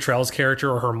Kim Cattrall's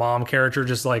character, or her mom character,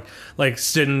 just like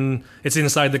sitting. It's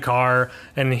inside the car,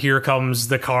 and here comes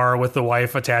the car with the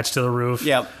wife attached to the roof.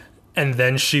 Yep. And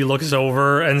then she looks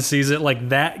over and sees it. Like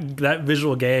that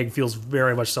visual gag feels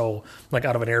very much so like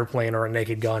out of an airplane or a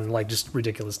Naked Gun, like just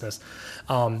ridiculousness.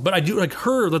 But I do like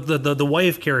her. The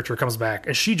wife character comes back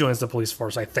and she joins the police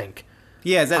force, I think.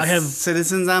 Yeah, is that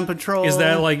Citizens on Patrol? Is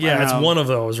that like, yeah, it's one of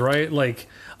those, right? Like,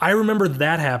 I remember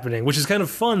that happening, which is kind of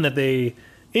fun that they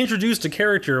introduced a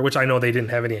character, which I know they didn't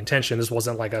have any intention. This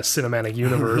wasn't like a cinematic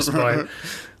universe, but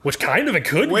which kind of it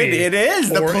could be. Wait, it is.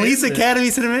 The Police Academy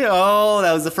cinematic. Oh,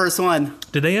 that was the first one.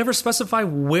 Did they ever specify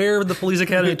where the Police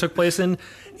Academy took place in?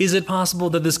 Is it possible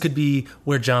that this could be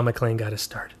where John McClane got his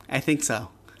start? I think so.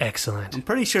 Excellent. I'm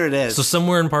pretty sure it is. So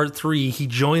somewhere in part 3, he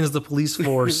joins the police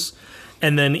force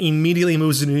and then immediately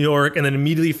moves to New York, and then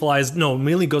immediately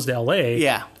goes to L.A.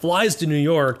 Yeah. Flies to New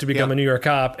York to become a New York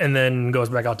cop, and then goes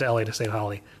back out to L.A. to save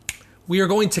Holly. We are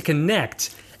going to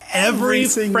connect every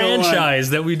franchise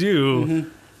that we do. Mm-hmm.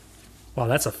 Wow,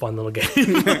 that's a fun little game.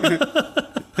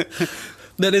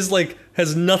 That is like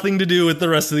has nothing to do with the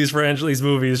rest of these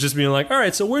movies. Just being like, all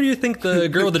right, so where do you think the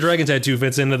girl with the dragon tattoo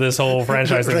fits into this whole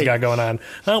franchise that we got going on?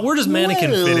 Where does Mannequin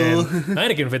fit in?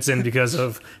 Mannequin fits in because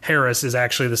of Harris is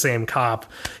actually the same cop.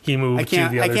 He moved to the other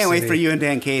city. I can't wait for you and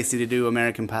Dan Casey to do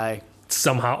American Pie.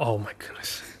 Somehow, oh my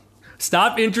goodness.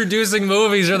 Stop introducing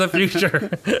movies of the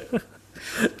future.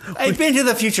 I've been to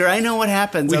the future. I know what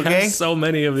happens, okay? We have so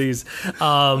many of these.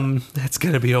 It's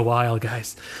going to be a while,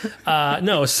 guys.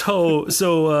 So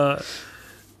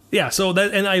that,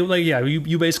 and I like, yeah,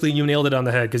 you basically, you nailed it on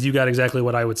the head, because you got exactly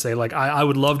what I would say. Like, I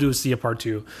would love to see a part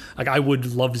 2. Like, I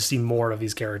would love to see more of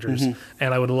these characters. Mm-hmm.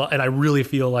 And I really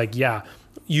feel like, yeah,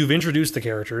 you've introduced the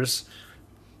characters.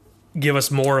 Give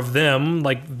us more of them.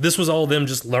 Like, this was all them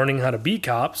just learning how to be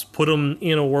cops. Put them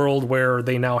in a world where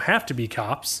they now have to be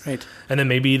cops. Right. And then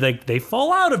maybe they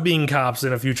fall out of being cops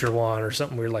in a future one or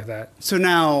something weird like that. So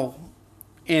now,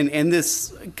 and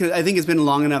this, cause I think it's been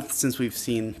long enough since we've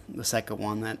seen the second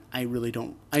one that I really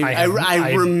don't. I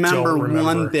remember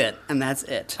one bit, and that's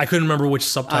it. I couldn't remember which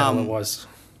subtitle it was.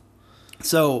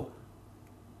 So,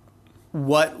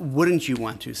 what wouldn't you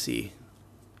want to see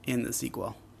in the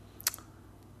sequel?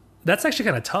 That's actually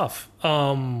kind of tough. I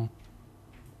don't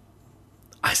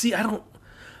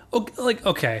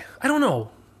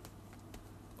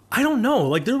know.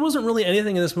 Like, there wasn't really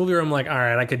anything in this movie where I'm like, all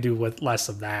right, I could do with less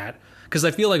of that. Because I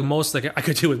feel like most, like, I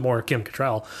could do with more Kim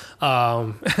Cattrall.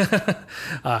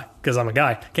 Because I'm a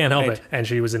guy. Can't help it. And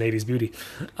she was an 80s beauty.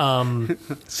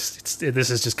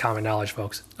 This is just common knowledge,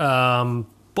 folks. But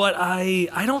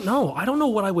I don't know. I don't know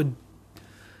what I would...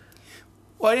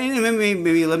 Well,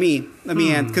 maybe let me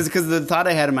add, because the thought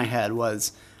I had in my head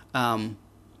was,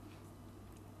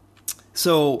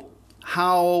 so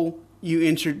how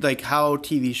how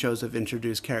TV shows have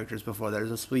introduced characters before.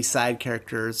 There's supposed side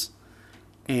characters,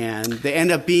 and they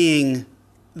end up being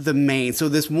the main. So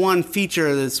this one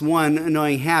feature, this one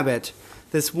annoying habit,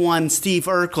 this one Steve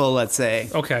Urkel, let's say,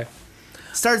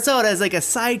 starts out as like a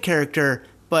side character,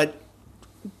 but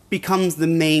becomes the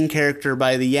main character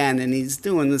by the end, and he's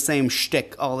doing the same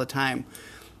shtick all the time.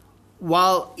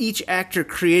 While each actor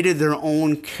created their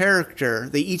own character,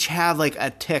 they each have like a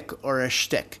tick or a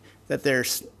shtick that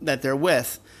they're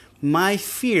with. My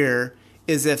fear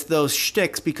is if those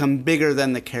shticks become bigger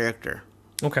than the character.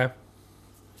 Okay.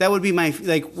 that would be my,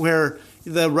 like, where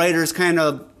the writers kind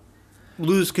of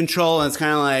lose control, and it's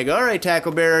kind of like, all right,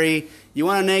 Tackleberry, you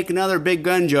want to make another big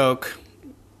gun joke?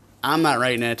 I'm not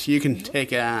writing it. You can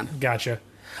take it on. Gotcha.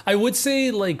 I would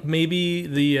say, like, maybe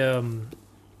the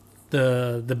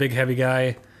big heavy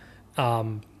guy,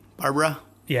 Barbara?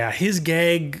 yeah, his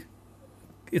gag,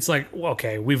 it's like,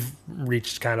 okay, we've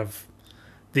reached kind of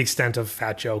the extent of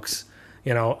fat jokes,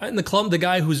 you know. And the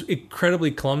guy who's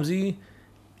incredibly clumsy,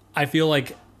 I feel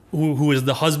like, who is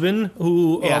the husband,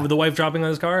 of the wife dropping on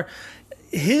his car,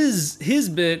 his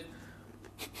bit,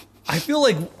 I feel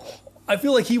like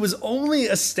he was only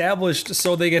established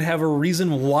so they could have a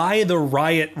reason why the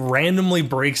riot randomly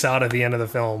breaks out at the end of the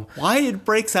film. Why it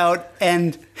breaks out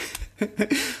and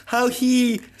how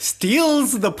he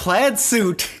steals the plaid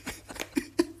suit.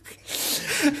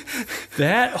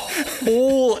 That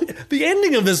whole... The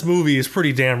ending of this movie is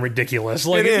pretty damn ridiculous.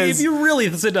 Like, It is. if you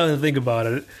really sit down and think about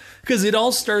it. Because it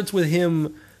all starts with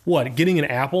him, getting an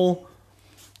apple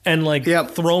and, like,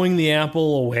 throwing the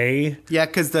apple away. Yeah,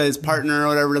 because his partner or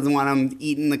whatever doesn't want him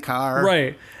eating the car.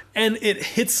 Right. And it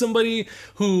hits somebody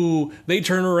who they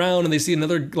turn around and they see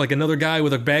another guy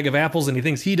with a bag of apples and he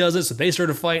thinks he does it, so they start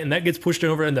a fight and that gets pushed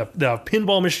over and the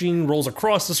pinball machine rolls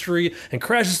across the street and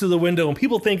crashes through the window and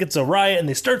people think it's a riot and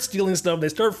they start stealing stuff, they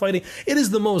start fighting. It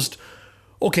is the most,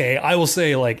 okay, I will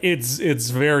say, like, it's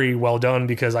very well done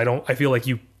because I feel like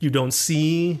you don't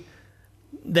see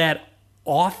that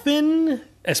often.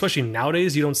 Especially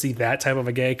nowadays, you don't see that type of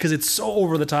a gag because it's so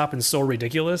over the top and so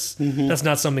ridiculous. Mm-hmm. That's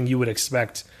not something you would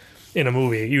expect in a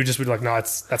movie. You just would be like, no,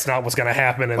 that's not what's going to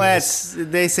happen.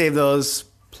 They save those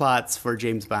plots for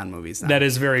James Bond movies now. That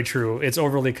is very true. It's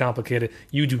overly complicated.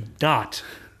 You do not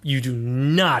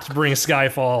bring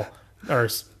Skyfall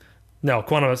Skyfall.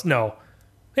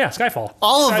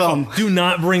 All of them. Do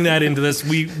not bring that into this.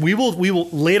 We will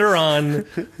later on.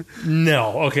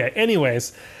 No. Okay.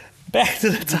 Anyways. Back to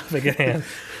the topic at hand.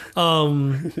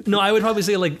 No, I would probably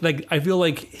say like I feel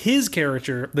like his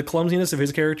character, the clumsiness of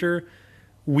his character,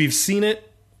 we've seen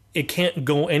it. It can't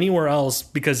go anywhere else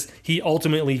because he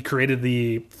ultimately created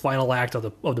the final act of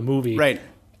the movie. Right.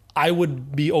 I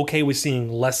would be okay with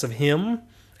seeing less of him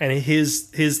and his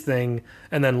thing,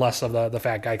 and then less of the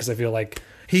fat guy because I feel like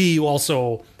he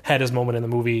also had his moment in the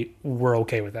movie. We're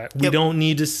okay with that. We don't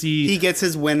need to see... He gets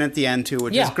his win at the end, too,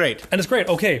 which is great. And it's great.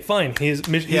 Okay, fine. His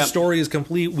story is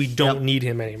complete. We don't need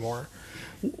him anymore.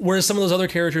 Whereas some of those other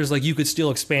characters, like, you could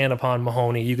still expand upon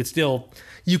Mahoney. You could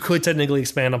technically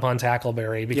expand upon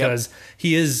Tackleberry because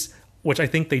he is... Which I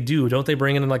think they do. Don't they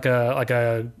bring in like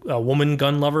a woman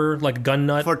gun lover, like a gun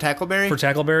nut for Tackleberry? For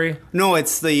Tackleberry? No,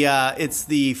 it's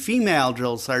the female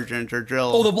drill sergeant or drill.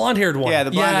 Oh, the blonde-haired one. Yeah,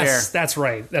 the blonde hair. Yes, that's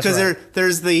right. Because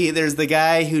there's the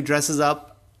guy who dresses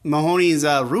up Mahoney's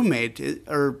roommate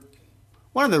or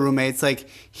one of the roommates. Like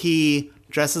he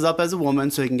dresses up as a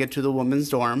woman so he can get to the woman's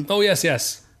dorm. Oh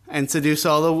yes. And seduce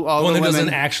all the one women. That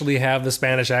doesn't actually have the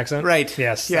Spanish accent. Right.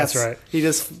 Yes, that's right. He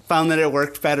just found that it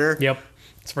worked better. Yep.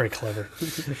 It's very clever.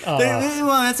 Well,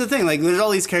 that's the thing. Like, there's all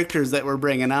these characters that we're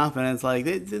bringing up, and it's like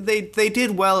they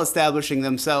did well establishing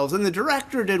themselves, and the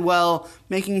director did well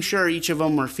making sure each of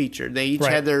them were featured. They each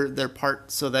had their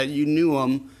part, so that you knew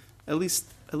them at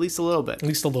least a little bit. At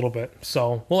least a little bit.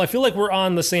 So, well, I feel like we're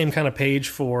on the same kind of page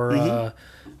for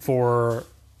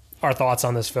our thoughts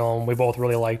on this film. We both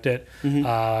really liked it.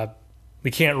 Mm-hmm.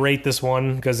 We can't rate this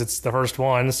one because it's the first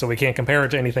one, so we can't compare it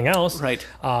to anything else. Right.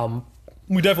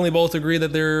 We definitely both agree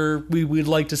that we'd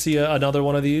like to see another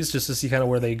one of these just to see kind of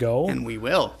where they go. And we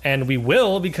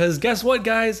will. Because guess what,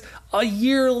 guys? A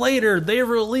year later, they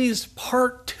released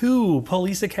Part 2,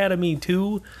 Police Academy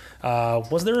 2.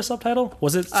 Was there a subtitle?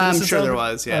 Was it? I'm sure there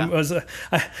was, yeah.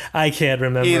 I can't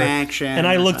remember. In Action. And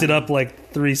I looked it up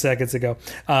like 3 seconds ago.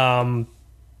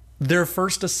 Their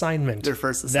first assignment.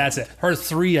 That's it. Part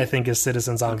 3, I think, is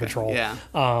Citizens on Patrol. Yeah.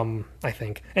 I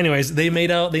think. Anyways, they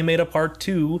made a Part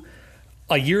 2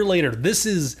 a year later. This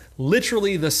is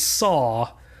literally the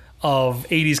Saw of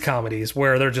 80s comedies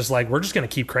where they're just like, we're just going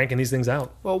to keep cranking these things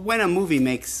out. Well, when a movie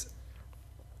makes,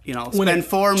 spend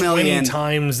 $4 million 20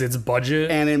 times its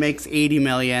budget and it makes $80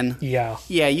 million. Yeah,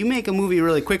 you make a movie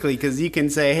really quickly because you can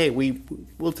say, hey,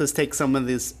 we'll just take some of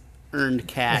this earned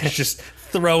cash. Just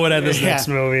throw it at this next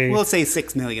movie. We'll say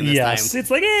 $6 million this time. It's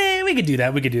like, we could do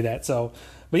that. So,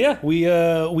 but yeah,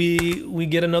 we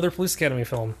get another Police Academy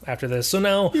film after this. So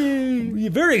now,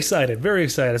 very excited.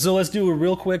 So let's do a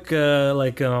real quick, when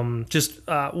it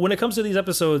comes to these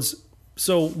episodes.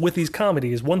 So with these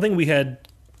comedies, one thing we had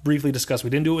briefly discussed, we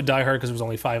didn't do it with Die Hard because there was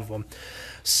only 5 of them.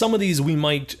 Some of these we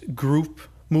might group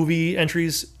movie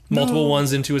entries, multiple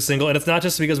ones into a single, and it's not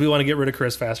just because we want to get rid of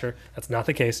Kris faster. That's not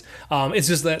the case. It's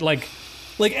just that like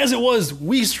like as it was,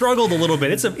 we struggled a little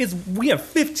bit. We have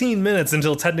 15 minutes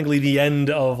until technically the end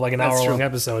of like an hour-long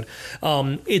episode.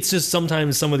 It's just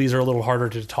sometimes some of these are a little harder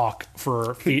to talk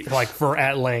for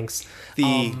at lengths.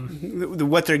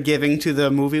 What they're giving to the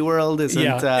movie world isn't.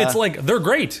 It's like they're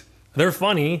great, they're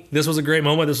funny. This was a great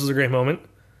moment. This was a great moment.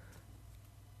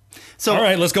 So, all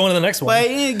right, let's go on to the next one.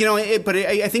 But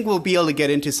I think we'll be able to get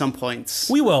into some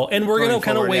points. We will, and we're going to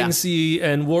kind of wait and see,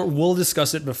 and we'll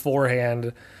discuss it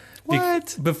beforehand.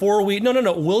 What? Before we... No.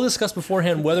 We'll discuss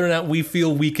beforehand whether or not we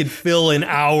feel we could fill an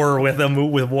hour with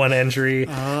one entry.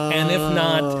 Oh. And if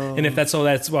not, and if that's so,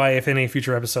 that's why, if any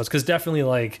future episodes, because definitely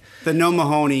like... The No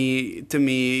Mahoney, to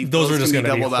me... Those are just going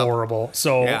to be horrible. Up.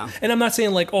 So, and I'm not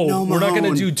saying like, we're not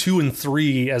going to do 2 and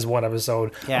 3 as one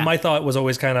episode. Yeah. My thought was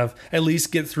always kind of at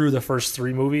least get through the first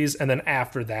 3 movies, and then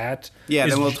after that... Yeah,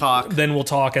 then we'll talk. Then we'll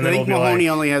talk, and then we'll be like... Mahoney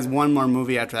only has one more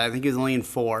movie after that. I think he's only in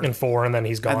 4. In 4, and then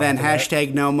he's gone. And then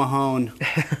hashtag No Mahoney.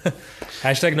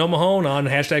 Hashtag No Mahone on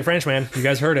hashtag Frenchman. You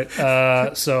guys heard it.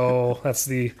 So that's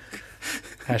the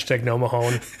hashtag No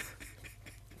Mahone.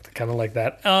 Kind of like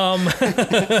that.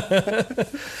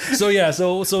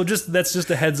 So just that's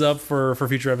just a heads up for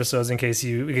future episodes in case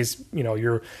you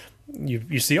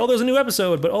see, there's a new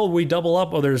episode, but we double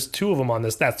up. There's 2 of them on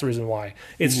this. That's the reason why.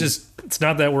 It's just, it's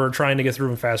not that we're trying to get through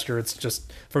them faster. It's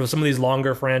just for some of these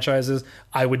longer franchises,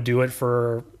 I would do it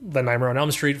for the Nightmare on Elm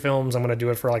Street films. I'm going to do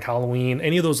it for like Halloween.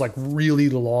 Any of those like really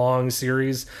long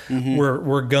series,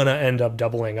 we're gonna end up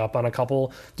doubling up on a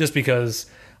couple just because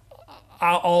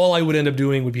all I would end up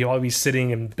doing would be I'll be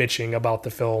sitting and bitching about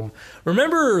the film.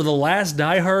 Remember the last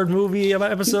Die Hard movie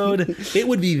episode? It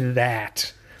would be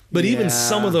that. But even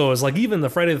some of those, like even the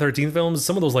Friday the 13th films,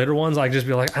 some of those later ones, I'd just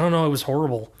be like, I don't know, it was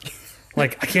horrible.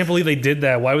 Like, I can't believe they did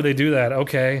that. Why would they do that?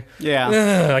 Okay.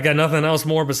 Yeah. I got nothing else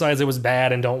more besides it was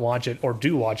bad and don't watch it, or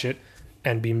do watch it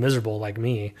and be miserable like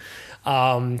me.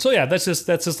 So yeah, that's just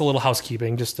a little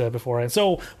housekeeping just beforehand.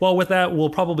 So, well, with that, we'll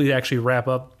probably actually wrap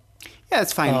up. Yeah,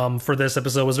 it's fine. For this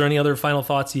episode, was there any other final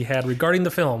thoughts you had regarding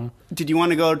the film? Did you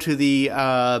want to go to the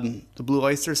Blue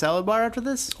Oyster Salad Bar after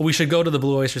this? We should go to the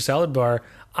Blue Oyster Salad Bar.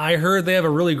 I heard they have a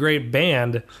really great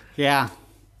band. Yeah.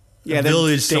 Yeah, the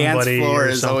Village dance somebody floor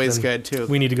is something. always good, too.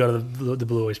 We need to go to the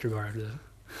Blue Oyster Bar after that.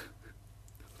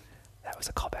 That was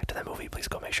a callback to that movie. Please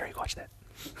go make sure you watch that.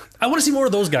 I want to see more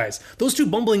of those guys. Those 2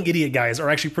 bumbling idiot guys are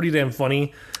actually pretty damn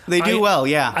funny. They do well,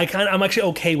 yeah. I'm actually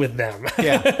okay with them.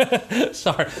 Yeah.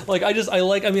 Sorry. Like, I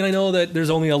know that there's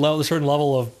only a certain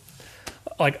level of,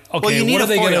 like, okay, well, you need what are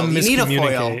they going to miscommunicate? You need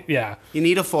a foil. Yeah. You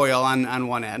need a foil on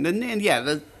one end. And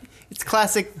yeah, it's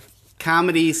classic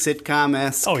comedy,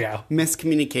 sitcom-esque. Oh, yeah.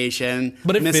 Miscommunication,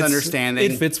 but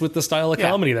misunderstanding. It fits with the style of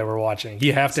comedy that we're watching.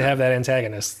 You have to have that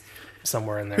antagonist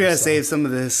somewhere in there. We got to save some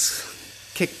of this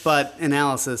kick-butt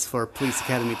analysis for Police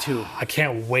Academy 2. I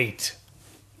can't wait.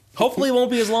 Hopefully it won't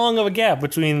be as long of a gap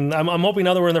between... I'm hoping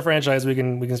now that we're in the franchise, we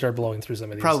can start blowing through some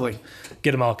of these. Probably.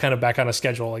 Get them all kind of back on a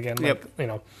schedule again. Yep.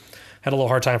 Like, had a little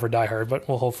hard time for Die Hard, but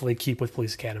we'll hopefully keep with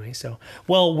Police Academy. So,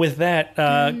 well, with that,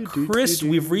 Kris,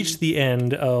 we've reached the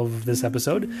end of this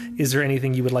episode. Is there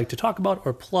anything you would like to talk about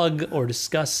or plug or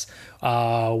discuss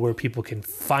where people can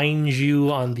find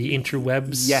you on the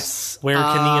interwebs? Yes. Where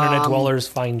can the internet dwellers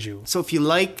find you? So if you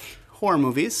like horror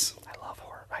movies... I love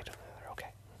horror. I don't know. Okay.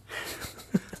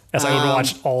 As I would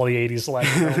watch all the 80s slash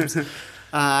films.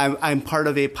 I'm part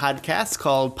of a podcast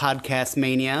called Podcast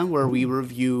Mania, where we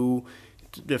review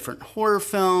different horror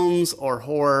films or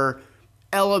horror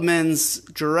elements,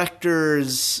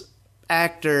 directors,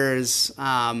 actors.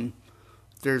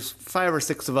 There's 5 or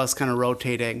 6 of us kind of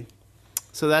rotating,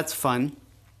 so that's fun.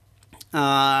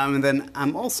 And then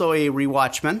I'm also a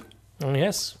rewatchman. Oh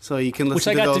yes, so you can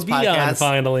listen to those podcasts. Which I got to be on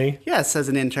finally. Yes, as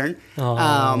an intern.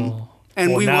 Oh.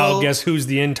 And well, now guess who's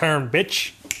the intern,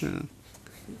 bitch?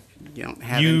 You don't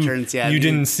have interns yet. You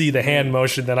didn't see the hand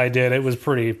motion that I did. It was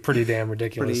pretty damn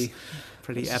ridiculous.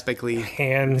 Pretty epically.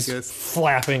 Hands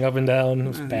flapping up and down. It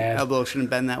was bad. Elbow shouldn't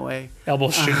bend that way.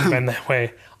 Elbow shouldn't bend that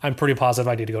way. I'm pretty positive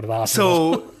I need to go to the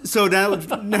hospital. So now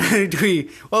do we?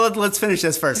 Well, let's finish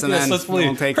this first, and then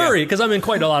we'll take hurry, because I'm in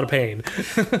quite a lot of pain.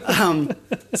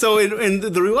 So in the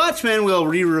Rewatchmen, we'll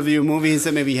re-review movies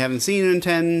that maybe you haven't seen in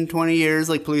 10, 20 years,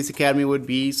 like Police Academy would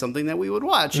be something that we would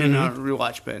watch in a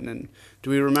Rewatchmen. And do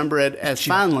we remember it as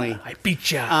fondly? I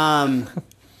beat ya.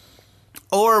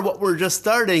 Or what we're just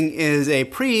starting is a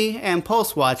pre- and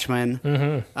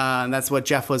post-Watchmen. That's what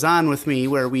Jeff was on with me,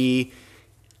 where we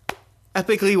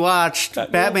epically watched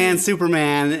Batman,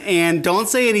 Superman, and don't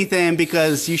say anything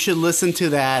because you should listen to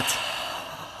that,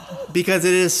 because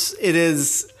it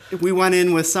is. We went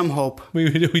in with some hope. We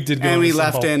did go, and we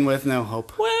left in with no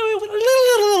hope.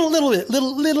 Well,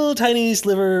 little tiny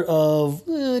sliver of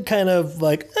kind of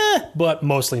like, but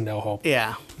mostly no hope.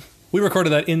 Yeah. We recorded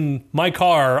that in my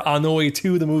car on the way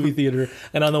to the movie theater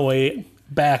and on the way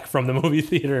back from the movie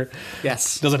theater.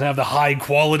 Yes. Doesn't have the high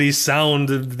quality sound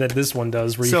that this one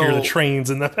does, where you hear the trains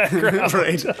in the background.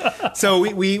 Right. So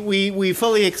we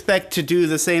fully expect to do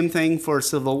the same thing for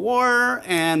Civil War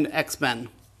and X-Men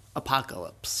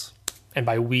Apocalypse. And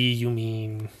by we, you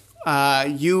mean?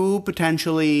 You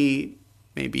potentially,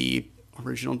 maybe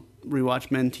original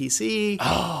Rewatchmen TC.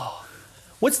 Oh.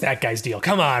 What's that guy's deal?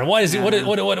 Come on, what is it? What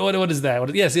is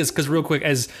that? Yes, because real quick,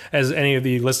 as any of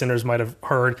the listeners might have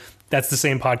heard, that's the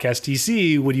same podcast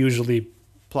TC would usually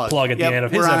plug at the end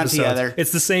of his episodes.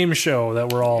 It's the same show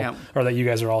that we're all, or that you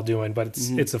guys are all doing, but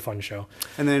it's a fun show.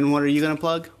 And then what are you going to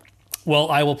plug? Well,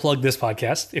 I will plug this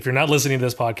podcast. If you're not listening to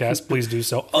this podcast, please do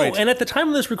so. Oh, right. And at the time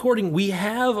of this recording, we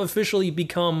have officially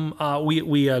become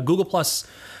Google Plus.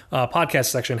 Podcast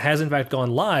section has in fact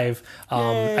gone live.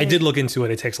 I did look into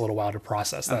it. It takes a little while to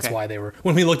process. That's why they were.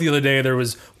 When we looked the other day, there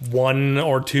was 1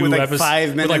 or 2 with episodes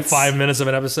 5 minutes. With 5 minutes of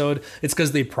an episode. It's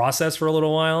because they process for a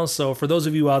little while. So for those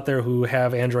of you out there who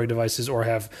have Android devices or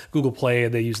have Google Play,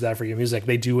 they use that for your music.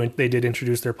 They did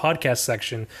introduce their podcast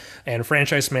section, and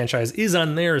Franchise Smanchise is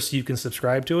on there, so you can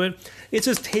subscribe to it. It's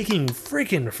just taking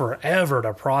freaking forever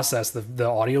to process the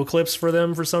audio clips for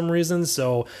them for some reason.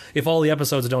 So if all the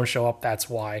episodes don't show up, that's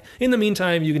why. In the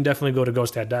meantime, you can definitely go to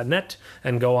ghostdad.net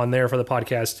and go on there for the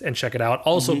podcast and check it out.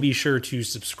 Also, be sure to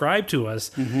subscribe to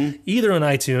us either on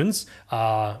iTunes.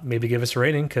 Maybe give us a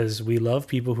rating because we love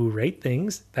people who rate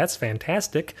things. That's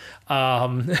fantastic.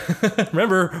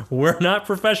 Remember, we're not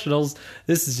professionals.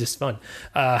 This is just fun.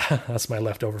 That's my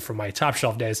leftover from my Top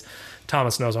Shelf days.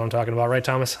 Thomas knows what I'm talking about, right,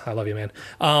 Thomas? I love you,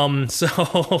 man. So...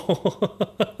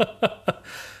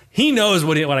 He knows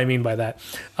what I mean by that.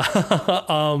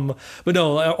 But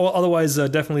no, otherwise,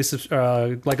 definitely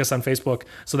like us on Facebook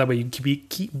so that way you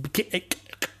keep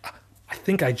I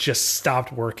think I just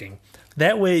stopped working.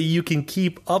 That way you can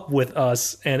keep up with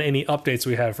us and any updates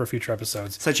we have for future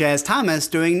episodes. Such as Thomas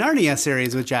doing Narnia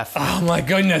series with Jeff. Oh my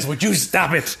goodness, would you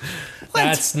stop it? What?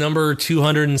 That's number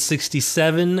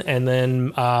 267, and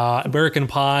then American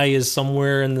Pie is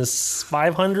somewhere in the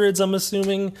 500s, I'm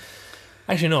assuming.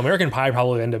 Actually, no, American Pie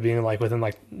probably end up being like within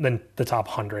like the top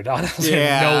 100, honestly.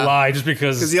 No lie, just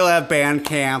because... Because you'll have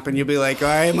Bandcamp and you'll be like,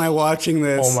 why am I watching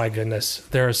this? Oh my goodness.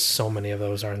 There are so many of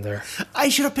those, aren't there? I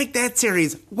should have picked that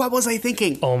series. What was I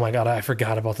thinking? Oh my God, I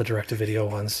forgot about the direct-to-video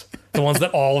ones. The ones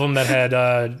that all of them that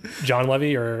had John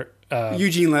Levy or...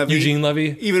 Eugene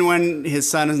Levy. Even when his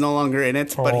son is no longer in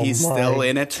it, but he's still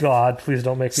in it. God, please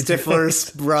don't make me Stifler's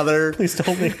brother. Please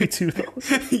don't make me do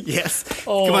those. Yes.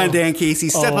 Oh. Come on, Dan Casey.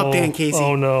 Step up, Dan Casey.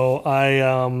 Oh no. I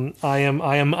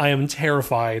am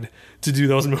terrified to do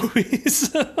those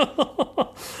movies.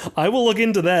 I will look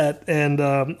into that, and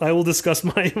I will discuss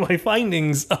my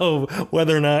findings of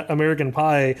whether or not American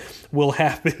Pie will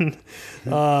happen.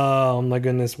 Oh my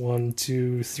goodness. 1,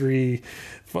 2, 3.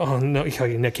 Oh, no.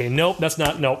 Okay, nope, that's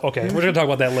not. Nope. Okay, we're going to talk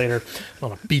about that later. I'm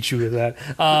going to beat you to that.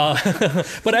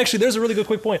 But actually, there's a really good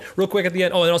quick point. Real quick at the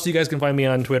end. Oh, and also you guys can find me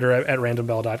on Twitter at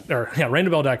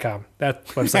randombell.com. That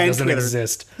website doesn't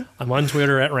exist. I'm on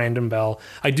Twitter at randombell.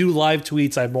 I do live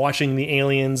tweets. I'm watching the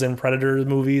Aliens and Predator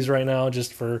movies right now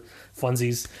just for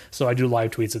funsies. So I do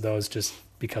live tweets of those just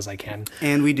because I can.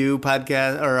 And we do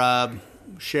podcast or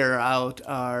share out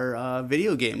our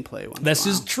video game play once. This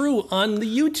is true on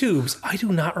the YouTubes. I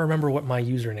do not remember what my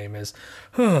username is.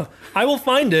 I will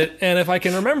find it, and if I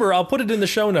can remember, I'll put it in the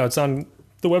show notes on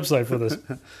the website for this.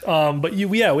 But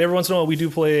every once in a while we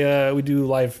do play. We do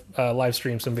live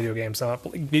stream some video games,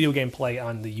 video game play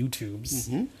on the YouTubes.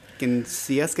 You can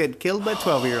see us get killed by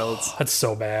 12-year-olds. That's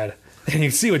so bad. And you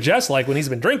can see what Jeff's like when he's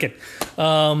been drinking.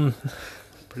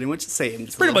 Pretty much the same.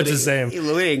 Pretty much the same. A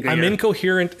little angrier. I'm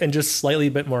incoherent and just slightly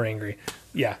bit more angry.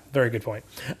 Yeah, very good point.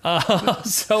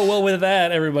 So with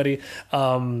that, everybody,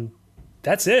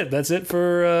 that's it. That's it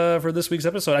for this week's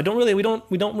episode.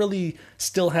 We don't really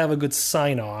still have a good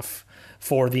sign off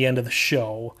for the end of the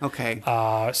show. Okay.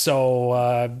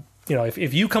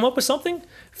 If you come up with something,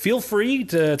 feel free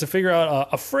to figure out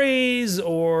a phrase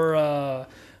or.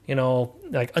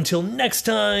 Like until next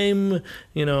time,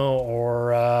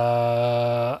 or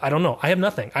I don't know. I have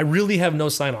nothing. I really have no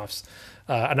sign-offs,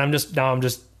 and I'm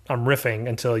riffing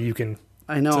until you can.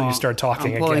 I know. Until you start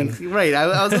talking again. Right.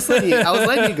 I was just letting you. I was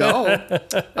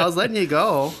letting you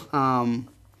go.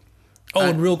 Oh,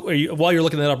 and while you're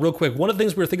looking that up real quick, one of the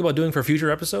things we were thinking about doing for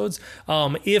future episodes,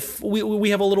 if we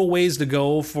have a little ways to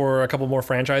go for a couple more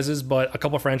franchises, but a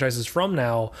couple of franchises from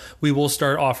now, we will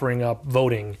start offering up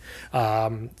voting.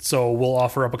 So we'll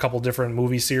offer up a couple different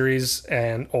movie series,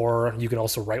 or you can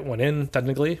also write one in,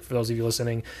 technically, for those of you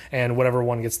listening, and whatever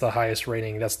one gets the highest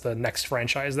rating, that's the next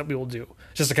franchise that we will do,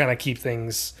 just to kind of keep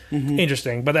things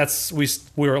interesting. But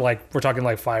we're talking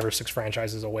like 5 or 6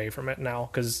 franchises away from it now,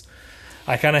 because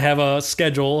I kind of have a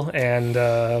schedule and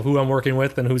who I'm working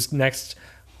with and who's next.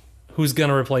 Who's going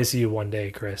to replace you one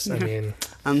day, Kris? I mean...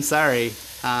 I'm sorry.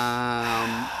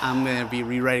 I'm going to be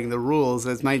rewriting the rules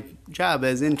as my job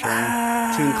as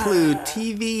intern to include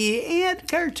TV and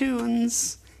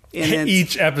cartoons. In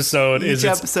each episode is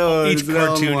each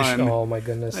cartoonish. Oh, my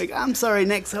goodness. Like, I'm sorry,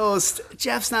 next host,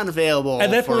 Jeff's not available.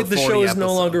 At that point, the show is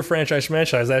no longer Franchise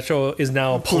Schmanchise. That show is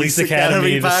now Police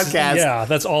Academy podcast. Yeah,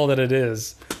 that's all that it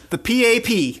is. The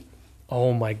PAP.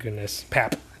 Oh my goodness.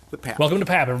 PAP. The PAP. Welcome to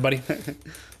PAP, everybody.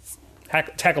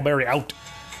 Tackleberry out.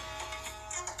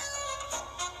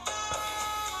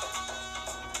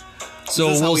 So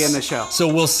this is how we end the show.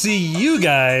 So we'll see you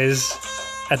guys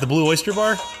at the Blue Oyster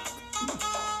Bar.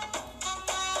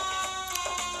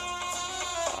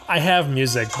 I have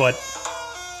music, but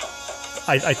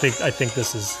I think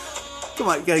this is... Come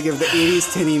on, you gotta give the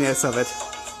 80s tinniness of it.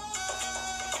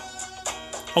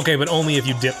 Okay, but only if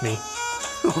you dip me.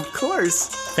 Of course.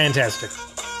 Fantastic.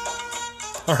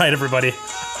 All right, everybody.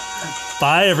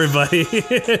 Bye, everybody.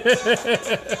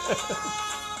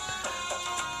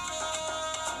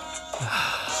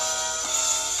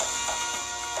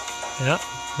 Yeah,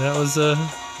 that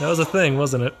was a thing,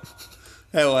 wasn't it?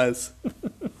 It was.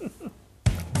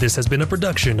 This has been a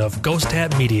production of Ghost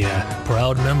Hat Media,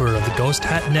 proud member of the Ghost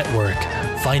Hat Network.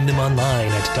 Find them online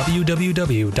at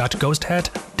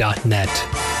www.ghosthat.net.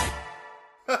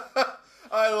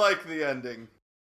 I like the ending.